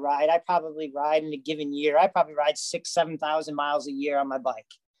 what do I ride? I probably ride in a given year. I probably ride 6,000-7,000 miles a year on my bike.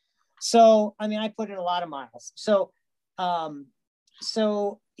 So, I put in a lot of miles. So, I'm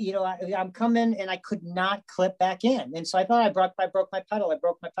coming, and I could not clip back in. And so I thought I broke my pedal.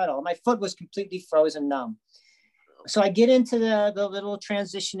 My foot was completely frozen numb. So I get into the little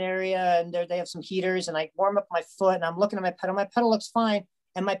transition area, and there they have some heaters, and I warm up my foot, and I'm looking at my pedal. My pedal looks fine.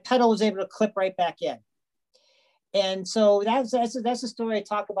 And my pedal was able to clip right back in. And so that's a story I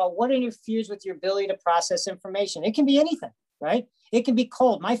talk about. What interferes with your ability to process information? It can be anything, right? It can be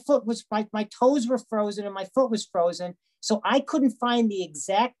cold. My toes were frozen, and my foot was frozen. So I couldn't find the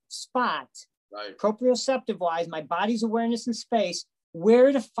exact spot, right, proprioceptive wise, my body's awareness in space,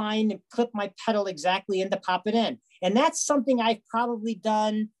 where to find and clip my pedal exactly and to pop it in. And that's something I've probably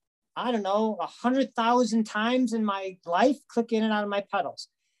done, I don't know, 100,000 times in my life, click in and out of my pedals.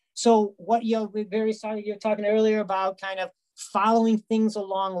 So what, very sorry, you were talking earlier about kind of following things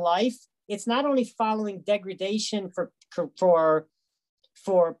along life. It's not only following degradation for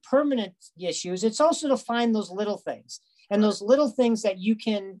permanent issues, it's also to find those little things, and those little things that you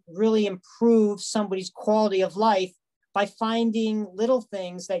can really improve somebody's quality of life by finding little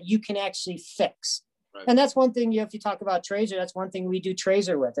things that you can actually fix. Right. And that's one thing, if you talk about Trazer, that's one thing we do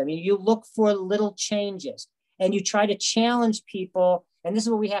Trazer with. You look for little changes, and you try to challenge people. And this is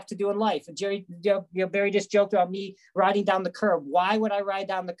what we have to do in life. And Barry just joked about me riding down the curb. Why would I ride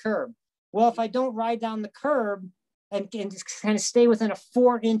down the curb? Well, if I don't ride down the curb and just kind of stay within a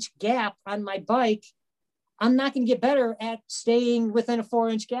 4-inch gap on my bike, I'm not going to get better at staying within a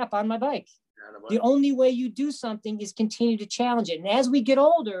 4-inch gap on my bike. The only way you do something is continue to challenge it. And as we get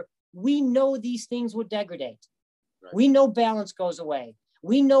older, we know these things will degrade. Right. We know balance goes away.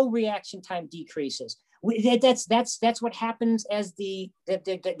 We know reaction time decreases. That's what happens as the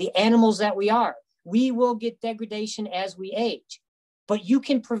animals that we are. We will get degradation as we age, but you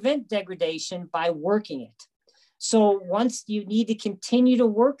can prevent degradation by working it. So once you need to continue to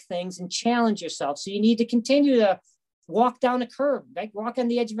work things and challenge yourself. So you need to continue to walk down a curb, like walk on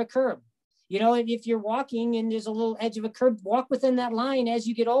the edge of a curb. If you're walking and there's a little edge of a curb, walk within that line as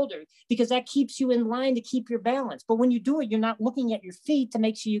you get older, because that keeps you in line to keep your balance. But when you do it, you're not looking at your feet to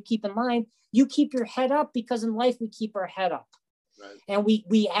make sure you keep in line. You keep your head up, because in life, we keep our head up. Right. And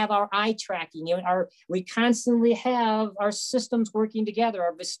we have our eye tracking. We constantly have our systems working together.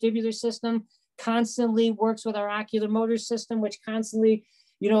 Our vestibular system constantly works with our ocular motor system, which constantly,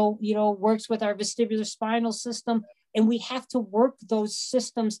 works with our vestibular spinal system. And we have to work those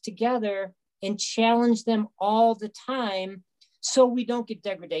systems together and challenge them all the time, so we don't get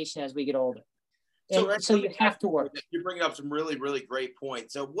degradation as we get older. And so you have to work. You're bringing up some really, really great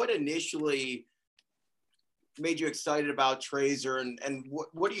points. So what initially made you excited about Trazer, and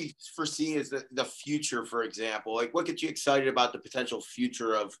what do you foresee as the future, for example? Like, what gets you excited about the potential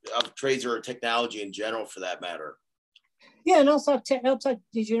future of Trazer or technology in general, for that matter? Yeah, and also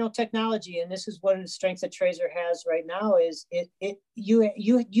technology, and this is one of the strengths that Trazer has right now, is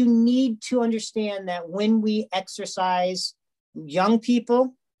you need to understand that when we exercise young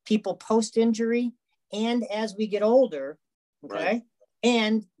people post-injury, and as we get older, okay, right,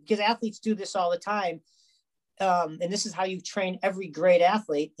 and because athletes do this all the time, and this is how you train every great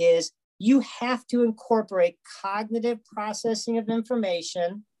athlete, is you have to incorporate cognitive processing of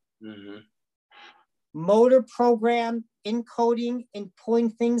information, motor program encoding and pulling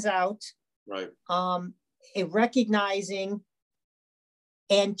things out, right? Recognizing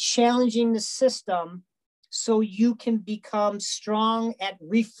and challenging the system so you can become strong at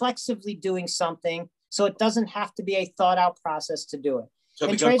reflexively doing something, so it doesn't have to be a thought out process to do it. So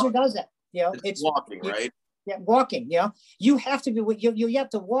and Tracer does that. You know, it's walking, right? Yeah, walking. You know, you have to be. You have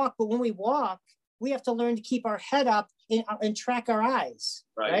to walk, but when we walk, we have to learn to keep our head up and track our eyes,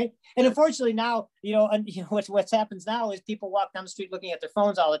 right? And unfortunately now, what's happens now is people walk down the street looking at their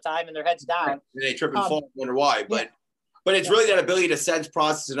phones all the time and their heads down. Right. And they trip and fall and wonder why. But it's really that ability to sense,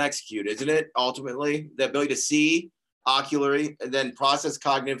 process, and execute, isn't it? Ultimately, the ability to see ocularly and then process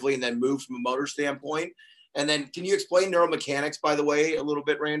cognitively and then move from a motor standpoint. And then can you explain neuromechanics, by the way, a little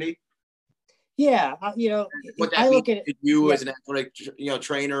bit, Randy? Yeah, what that I look at it, you as an athletic,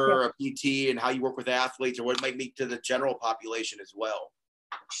 trainer or a PT, and how you work with athletes, or what it might mean to the general population as well.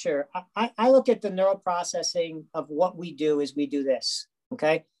 Sure, I look at the neural processing of what we do is we do this.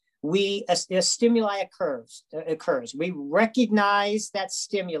 Okay, a stimuli occurs. We recognize that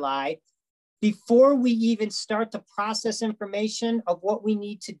stimuli before we even start to process information of what we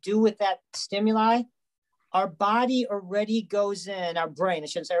need to do with that stimuli. Our body already goes in, our brain, I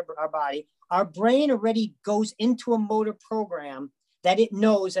shouldn't say our body, our brain already goes into a motor program that it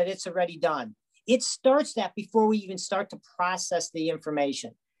knows that it's already done. It starts that before we even start to process the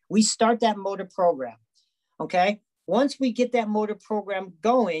information. We start that motor program, okay? Once we get that motor program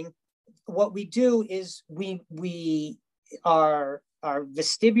going, what we do is our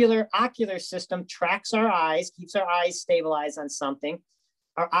vestibular ocular system tracks our eyes, keeps our eyes stabilized on something.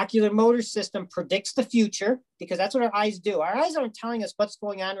 Our ocular motor system predicts the future, because that's what our eyes do. Our eyes aren't telling us what's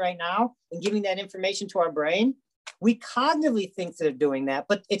going on right now and giving that information to our brain. We cognitively think they're doing that,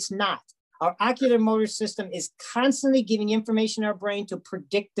 but it's not. Our ocular motor system is constantly giving information to our brain to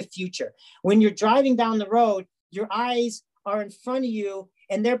predict the future. When you're driving down the road, your eyes are in front of you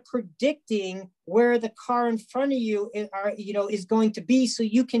and they're predicting where the car in front of you is going to be, so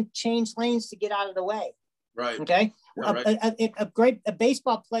you can change lanes to get out of the way. Right. Okay. Yeah, A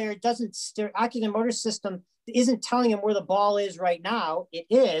baseball player their ocular motor system isn't telling him where the ball is right now. It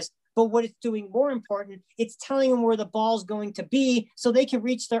is, but what it's doing more important, it's telling them where the ball's going to be, so they can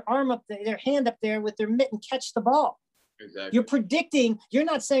reach their arm up, their hand up there with their mitt and catch the ball. Exactly. You're predicting. You're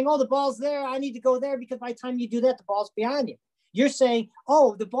not saying, "Oh, the ball's there, I need to go there," because by the time you do that, the ball's behind you. You're saying,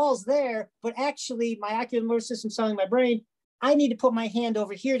 "Oh, the ball's there, but actually, my ocular motor system's telling my brain, I need to put my hand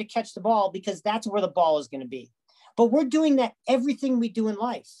over here to catch the ball, because that's where the ball is going to be." But we're doing that everything we do in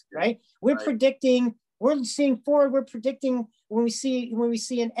life, right? We're predicting, we're seeing forward, we're predicting when we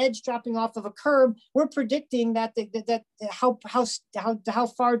see an edge dropping off of a curb, we're predicting that how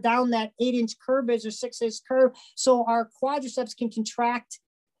far down that 8-inch curb is, or 6-inch curb, so our quadriceps can contract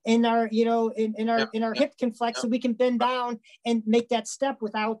and our hip can flex, so we can bend down and make that step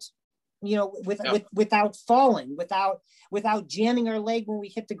without without falling, without jamming our leg when we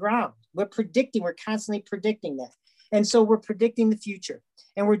hit the ground. We're constantly predicting that. And so we're predicting the future,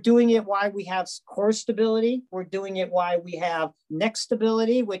 and we're doing it while we have core stability. We're doing it while we have neck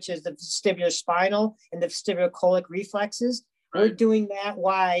stability, which is the vestibular spinal and the vestibular reflexes. Right. We're doing that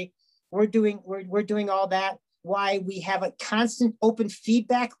while we're doing all that why we have a constant open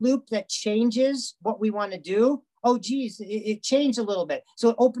feedback loop that changes what we want to do. Oh, geez, it changed a little bit. So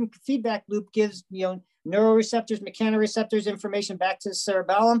an open feedback loop gives, neuroreceptors, mechanoreceptors information back to the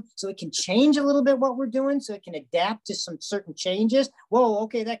cerebellum, so it can change a little bit what we're doing, so it can adapt to some certain changes. Whoa,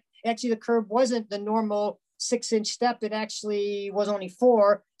 okay, that actually the curve wasn't the normal 6-inch step. It actually was only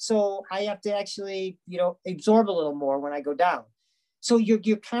 4. So I have to actually, absorb a little more when I go down. So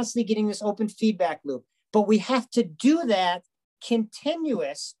you're constantly getting this open feedback loop, but we have to do that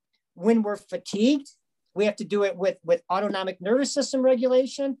continuous when we're fatigued. We have to do it with autonomic nervous system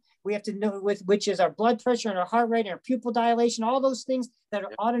regulation. We have to know which is our blood pressure and our heart rate and our pupil dilation, all those things that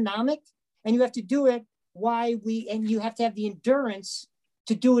are autonomic. And you have to do it and you have to have the endurance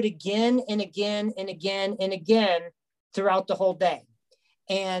to do it again and again and again and again throughout the whole day.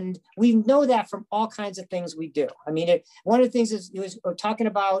 And we know that from all kinds of things we do. I mean, one of the things is we're talking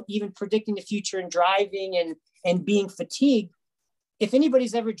about even predicting the future and driving and being fatigued. If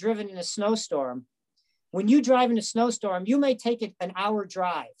anybody's ever driven in a snowstorm, when you drive in a snowstorm, you may take an hour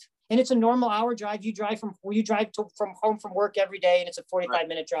drive, and it's a normal hour drive. You drive from home from work every day, and it's a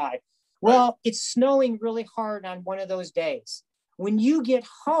 45-minute drive. Well, it's snowing really hard on one of those days. When you get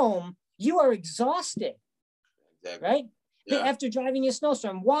home, you are exhausted, right? Yeah. After driving a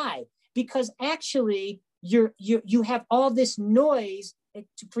snowstorm. Why? Because actually you have all this noise.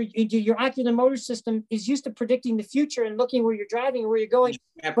 Your ocular motor system is used to predicting the future and looking where you're driving and where you're going,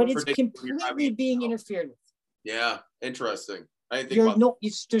 but it's completely being interfered with. Yeah, interesting. I didn't think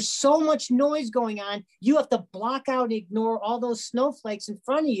there's so much noise going on. You have to block out and ignore all those snowflakes in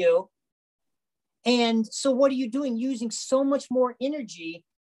front of you. And so what are you doing? Using so much more energy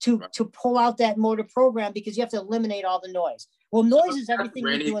to pull out that motor program, because you have to eliminate all the noise. Well, noise is everything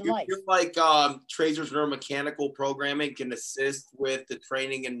we do in life. You feel like Trazer's neuromechanical programming can assist with the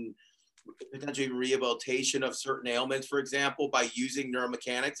training and potentially rehabilitation of certain ailments, for example, by using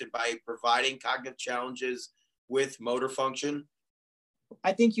neuromechanics and by providing cognitive challenges with motor function?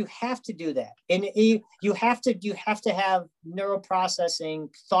 I think you have to do that. And you have to have neural processing,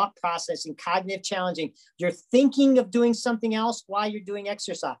 thought processing, cognitive challenging. You're thinking of doing something else while you're doing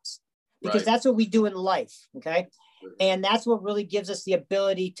exercise, because that's what we do in life. Okay. And that's what really gives us the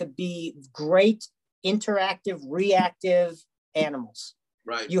ability to be great, interactive, reactive animals.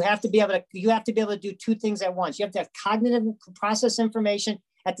 Right. You have to be able to do two things at once. You have to have cognitive process information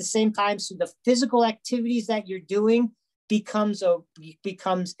at the same time. So the physical activities that you're doing becomes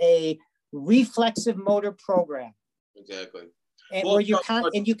a reflexive motor program. Exactly. And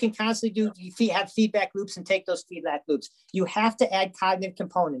you can constantly have feedback loops and take those feedback loops. You have to add cognitive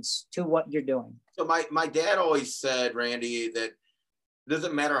components to what you're doing. So my dad always said, Randy, that it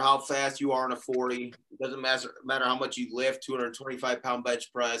doesn't matter how fast you are in a 40. It doesn't matter how much you lift, 225-pound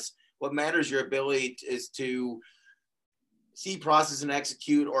bench press. What matters your ability is to see, process, and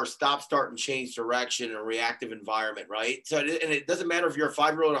execute, or stop, start, and change direction in a reactive environment, right? So, and it doesn't matter if you're a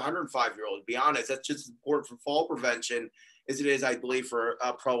 5-year-old or 105-year-old, to be honest. That's just as important for fall prevention as it is, I believe, for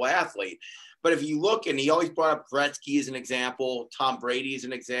a pro athlete. But if you look, and he always brought up Gretzky as an example, Tom Brady as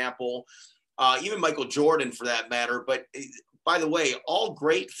an example, even Michael Jordan for that matter. But by the way, all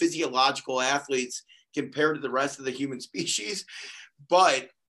great physiological athletes compared to the rest of the human species, but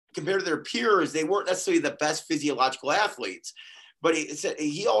compared to their peers, they weren't necessarily the best physiological athletes. But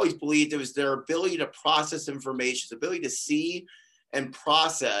he always believed it was their ability to process information, his ability to see and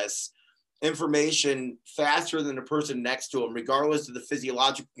process information faster than the person next to him, regardless of the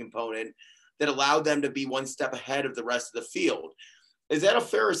physiological component, that allowed them to be one step ahead of the rest of the field. Is that a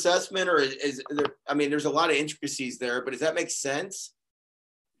fair assessment, or is there, I mean, there's a lot of intricacies there, but does that make sense?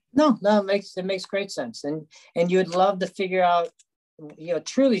 No, it makes great sense. And you'd love to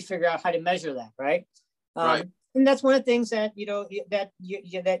truly figure out how to measure that, right? Right. And that's one of the things that, that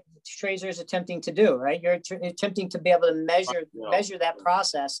Trazer is attempting to do, right? You're attempting to be able to measure that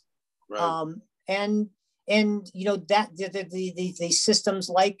process. Right. And that the systems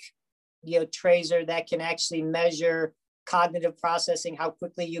like, Trazer that can actually measure cognitive processing, how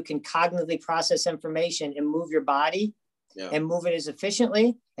quickly you can cognitively process information and move your body and move it as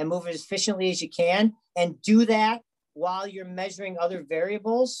efficiently as you can, and do that while you're measuring other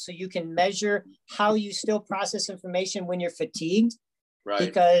variables. So you can measure how you still process information when you're fatigued, right?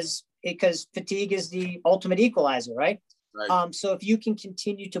 Because fatigue is the ultimate equalizer, right? Right. So if you can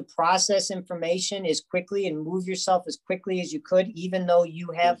continue to process information as quickly and move yourself as quickly as you could, even though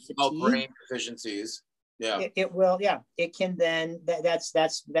you have fatigue, brain deficiencies, it will. It can then. That's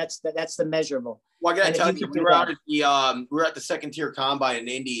the measurable. Well, I gotta tell you, we were at the second tier combine in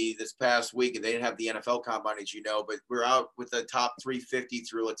Indy this past week, and they didn't have the NFL combine, as you know, but we're out with the top 350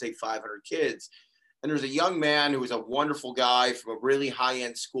 through, let's say, 500 kids. And there's a young man who was a wonderful guy from a really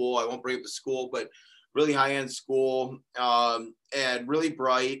high-end school. I won't bring up the school, but really high-end school, and really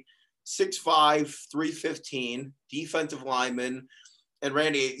bright, 6'5", 315, defensive lineman. And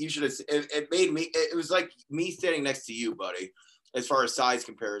Randy, you should have, it was like me standing next to you, buddy, as far as size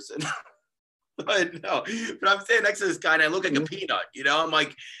comparison. But I'm standing next to this guy and I look like a peanut, I'm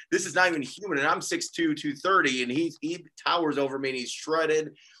like, this is not even human. And I'm 6'2", 230, and he towers over me and he's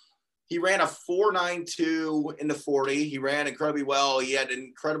shredded. He ran a 4.92 in the 40. He ran incredibly well. He had an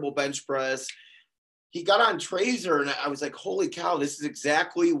incredible bench press. He got on Trazer, and I was like, holy cow, this is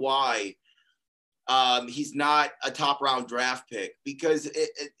exactly why he's not a top round draft pick, because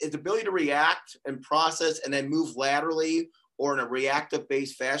his ability to react and process and then move laterally or in a reactive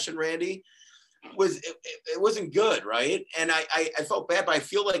based fashion, Randy, it wasn't good, right? And I felt bad, but I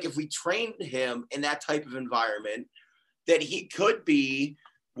feel like if we trained him in that type of environment, that he could be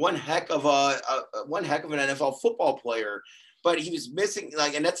one heck of an NFL football player. But he was missing,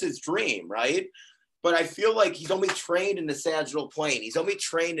 and that's his dream, right? But I feel like he's only trained in the sagittal plane. He's only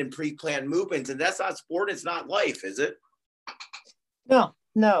trained in pre-planned movements, and that's not sport. It's not life, is it? No.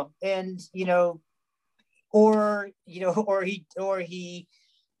 And,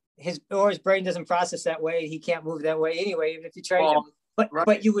 his brain doesn't process that way. He can't move that way anyway, even if you train him.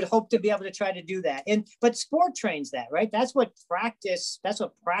 but you would hope to be able to try to do that. But sport trains that, right? That's what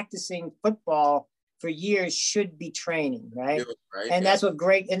practicing football for years should be training, right? And that's what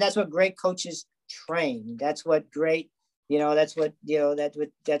great coaches train. That's what great, that's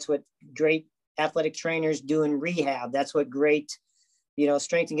what great athletic trainers do in rehab. That's what great,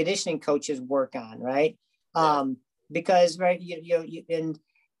 strength and conditioning coaches work on, right? Because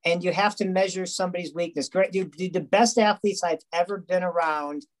and you have to measure somebody's weakness. Great, the best athletes I've ever been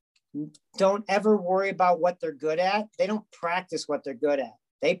around don't ever worry about what they're good at. They don't practice what they're good at.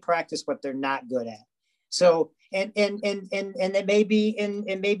 They practice what they're not good at. So, and it may be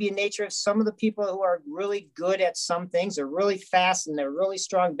in nature of some of the people who are really good at some things, are really fast and they're really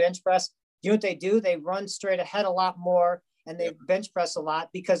strong bench press. You know what they do? They run straight ahead a lot more and they bench press a lot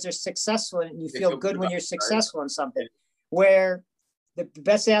because they're successful, and you feel good when you're successful in something. Where the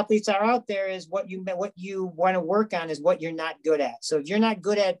best athletes are out there is what you want to work on is what you're not good at. So if you're not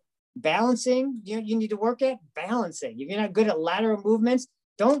good at balancing, you need to work at balancing. If you're not good at lateral movements,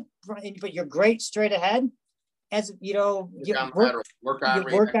 don't run, but you're great straight ahead. As work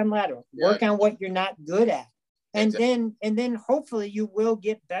on lateral, work on what you're not good at. And then hopefully you will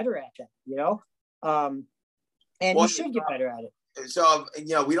get better at that, and you should get better at it. So,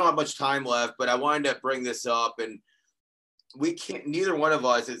 we don't have much time left, but I wanted to bring this up, and we can't, neither one of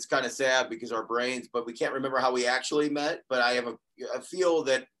us, it's kind of sad because our brains, but we can't remember how we actually met. But I feel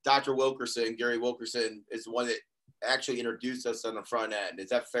that Dr. Wilkerson, Gary Wilkerson, is the one that actually introduced us on the front end. Is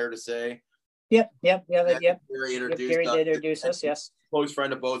that fair to say? Yep. Gary did introduce us, yes. Close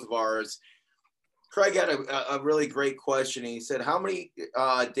friend of both of ours. Craig had a really great question. He said, how many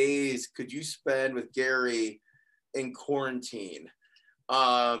days could you spend with Gary in quarantine,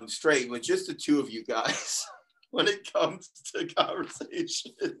 straight with just the two of you guys when it comes to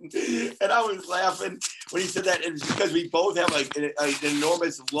conversation? And I was laughing when he said that. It's because we both have an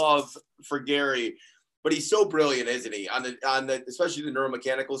enormous love for Gary, but he's so brilliant, isn't he? On the especially the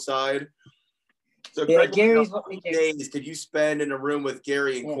neuromechanical side. So Craig, Gary's how many days could you spend in a room with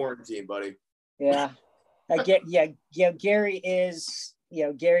Gary in quarantine, buddy? Yeah. Gary is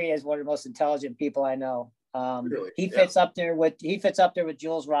one of the most intelligent people I know. Really? He fits up there with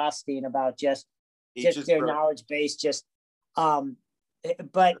Jules Rothstein about just their knowledge base.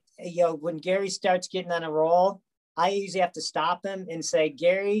 But when Gary starts getting on a roll, I usually have to stop him and say,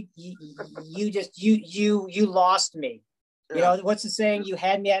 Gary, you lost me. What's the saying? You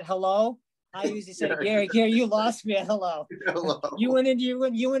had me at hello. I usually say, Gary, you lost me at hello. You went into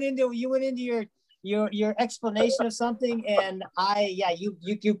your explanation of something, and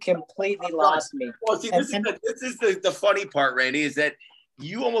you completely lost me. Well, see, this is the funny part, Randy, is that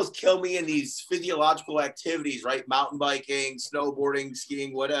you almost kill me in these physiological activities, right? Mountain biking, snowboarding,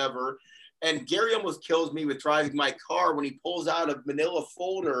 skiing, whatever. And Gary almost kills me with driving my car when he pulls out a manila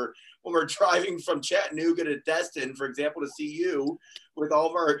folder when we're driving from Chattanooga to Destin, for example, to see you with all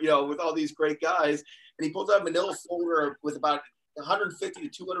of our, with all these great guys. And he pulls out a manila folder with about 150 to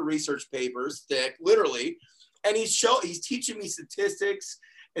 200 research papers thick, literally. And he's teaching me statistics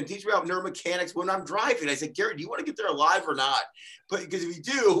and teaching me about neuromechanics when I'm driving. I said, Gary, do you want to get there alive or not? But because if you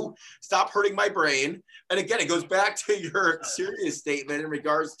do, stop hurting my brain. And again, it goes back to your serious statement in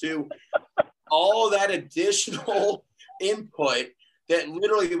regards to all that additional input that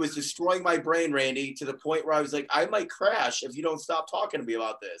literally was destroying my brain, Randy, to the point where I was like, I might crash if you don't stop talking to me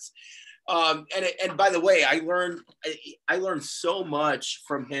about this. And by the way, I learned so much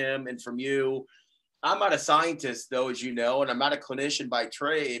from him and from you. I'm not a scientist, though, as you know, and I'm not a clinician by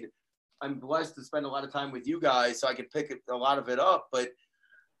trade. I'm blessed to spend a lot of time with you guys, so I can pick a lot of it up. But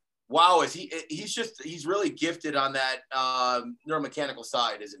wow, he's really gifted on that neuromechanical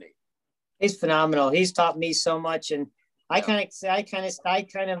side, isn't he? He's phenomenal. He's taught me so much, and I kind of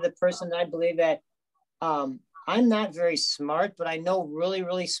the person I believe that I'm not very smart, but I know really,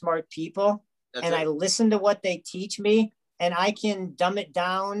 really smart people. I listen to what they teach me, and I can dumb it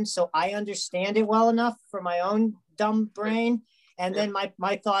down so I understand it well enough for my own dumb brain. And then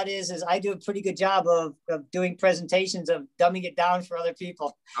my thought is I do a pretty good job of doing presentations of dumbing it down for other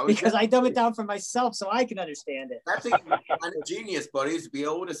people because I dumb it down for myself so I can understand it. That's a genius, buddy, is to be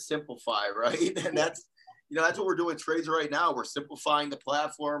able to simplify, right? And that's what we're doing with Trazer right now. We're simplifying the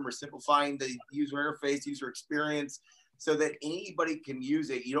platform. We're simplifying the user interface, user experience, so that anybody can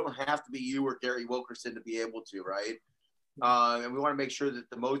use it. You don't have to be you or Gary Wilkerson to be able to, right? And we want to make sure that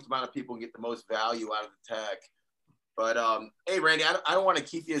the most amount of people get the most value out of the tech. But, hey, Randy, I don't want to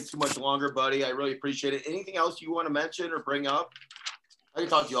keep you too much longer, buddy. I really appreciate it. Anything else you want to mention or bring up? I can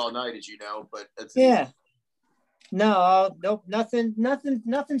talk to you all night, as you know, but that's No, nope,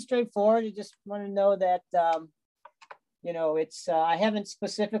 nothing straightforward. I just want to know that, you know, it's I haven't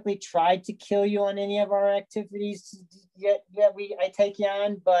specifically tried to kill you on any of our activities yet. I take you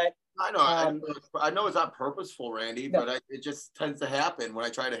on, but I know, I know it's not purposeful, Randy, no. but it just tends to happen when I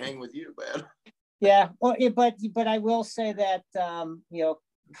try to hang with you, man. Yeah, well, but I will say that you know,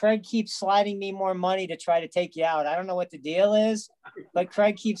 Craig keeps sliding me more money to try to take you out. I don't know what the deal is, but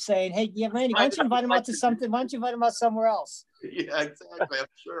Craig keeps saying, "Hey, yeah, Randy, why don't you invite him out to something? Why don't you invite him out somewhere else?" Yeah, exactly. I'm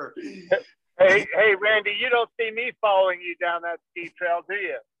sure. Hey, Randy, you don't see me following you down that ski trail, do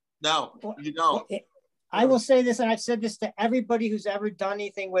you? No, you don't. I will say this, and I've said this to everybody who's ever done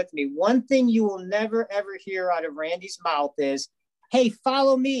anything with me. One thing you will never, ever hear out of Randy's mouth is, "Hey,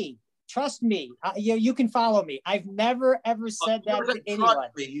 follow me. Trust me. You can follow me." I've never, ever said that to anyone.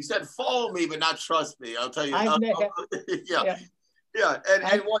 Me. You said follow me, but not trust me. I'll tell you. Yeah. Yeah.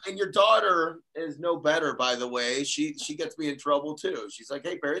 And your daughter is no better, by the way. She gets me in trouble too. She's like,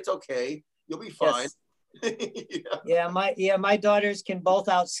 "Hey, Barry, it's okay. You'll be fine." Yes. My daughters can both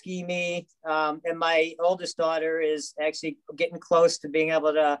out ski me, and my oldest daughter is actually getting close to being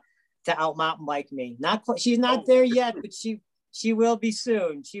able to out mountain bike me. She's not there yet, but she will be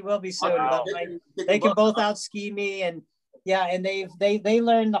soon. She will be soon. Wow. But they can both out ski me, and yeah, and they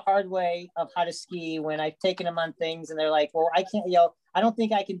learned the hard way of how to ski when I've taken them on things, and they're like, "Well, I can't, I don't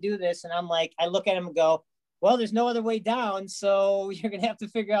think I can do this," and I'm like, I look at them and go, "Well, there's no other way down, so you're gonna have to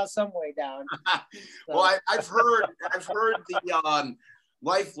figure out some way down." So. Well, I've heard the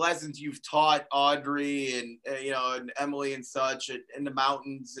life lessons you've taught Audrey and and Emily and such in the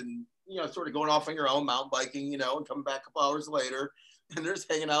mountains, and sort of going off on your own mountain biking, and coming back a couple hours later, and they're just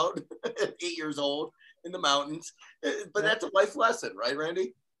hanging out at 8 years old in the mountains. But that's a life lesson, right,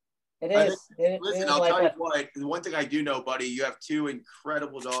 Randy? It is. Listen, I'll tell you what. The one thing I do know, buddy, you have two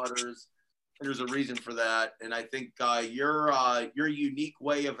incredible daughters. There's a reason for that, and I think your unique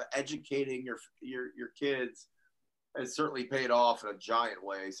way of educating your kids has certainly paid off in a giant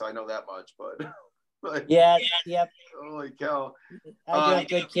way. So I know that much, but yeah, yep. Holy cow! I do have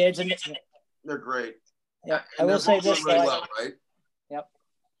good kids, and they're great. Yeah, I will say this really well, right?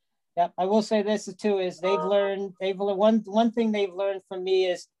 Yep. I will say this too is they've learned one thing they've learned from me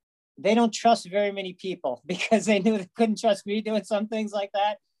is they don't trust very many people because they knew they couldn't trust me doing some things like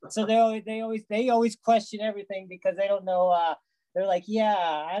that. So they always question everything because they don't know. They're like, "Yeah,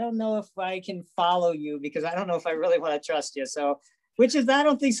 I don't know if I can follow you because I don't know if I really want to trust you." So, which is I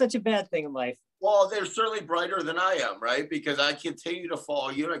don't think such a bad thing in life. Well, they're certainly brighter than I am, right? Because I continue to follow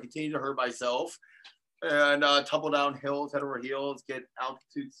you and I continue to hurt myself and tumble down hills, head over heels, get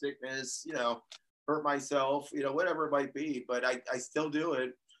altitude sickness, hurt myself, whatever it might be. But I still do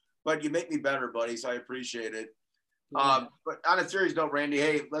it. But you make me better, buddy. So I appreciate it. But on a serious note, Randy,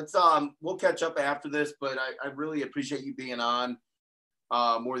 hey, let's we'll catch up after this. But I really appreciate you being on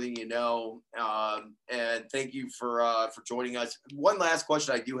more than you know. And thank you for joining us. One last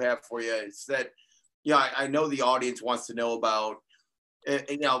question I do have for you is that, I know the audience wants to know about,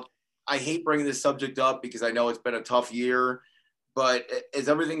 I hate bringing this subject up because I know it's been a tough year, but is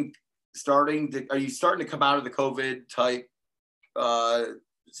everything are you starting to come out of the COVID type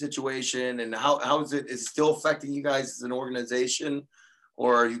situation, and how is it still affecting you guys as an organization,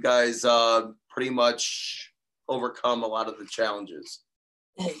 or are you guys pretty much overcome a lot of the challenges?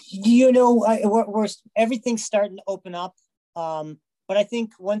 We're everything's starting to open up, but I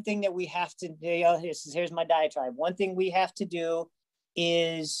think one thing that we have to do, here's my diatribe. One thing we have to do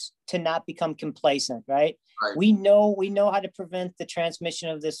is to not become complacent, right? We know how to prevent the transmission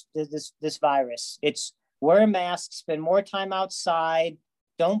of this virus. It's wear a mask, spend more time outside,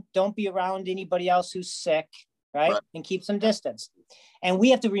 don't be around anybody else who's sick, right? And keep some distance. And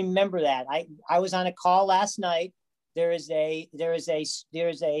we have to remember that. I was on a call last night. This is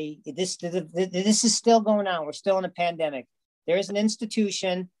still going on. We're still in a pandemic. There is an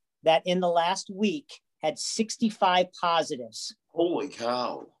institution that in the last week had 65 positives. Holy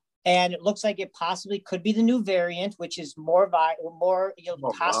cow. And it looks like it possibly could be the new variant, which is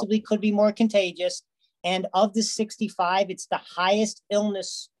possibly could be more contagious. And of the 65, it's the highest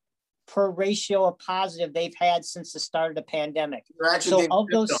illness per ratio of positive they've had since the start of the pandemic. So of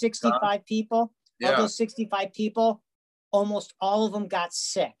those 65 people, almost all of them got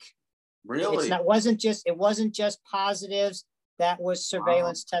sick. Really? It wasn't just positives. That was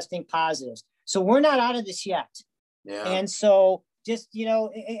surveillance testing positives. So we're not out of this yet. Yeah. And so just,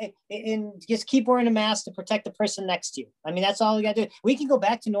 and just keep wearing a mask to protect the person next to you. I mean, that's all we got to do. We can go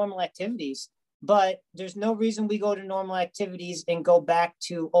back to normal activities, but there's no reason we go to normal activities and go back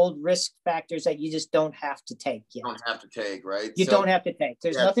to old risk factors that you just don't have to take yet. You don't have to take, right? You don't have to take.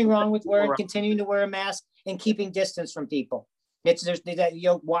 There's nothing wrong with continuing to wear a mask and keeping distance from people. It's there's that, you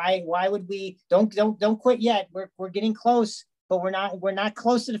know, why would we don't quit yet? We're getting close, but we're not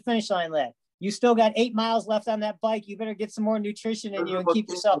close to the finish line yet. You still got 8 miles left on that bike. You better get some more nutrition in you and keep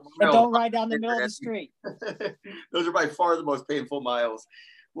yourself, and don't ride down the middle of the street. Those are by far the most painful miles.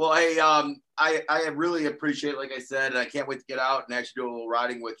 Well, hey, I really appreciate it, like I said, and I can't wait to get out and actually do a little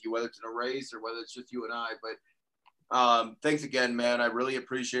riding with you, whether it's in a race or whether it's just you and I. But thanks again, man. I really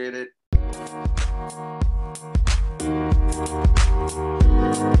appreciate it.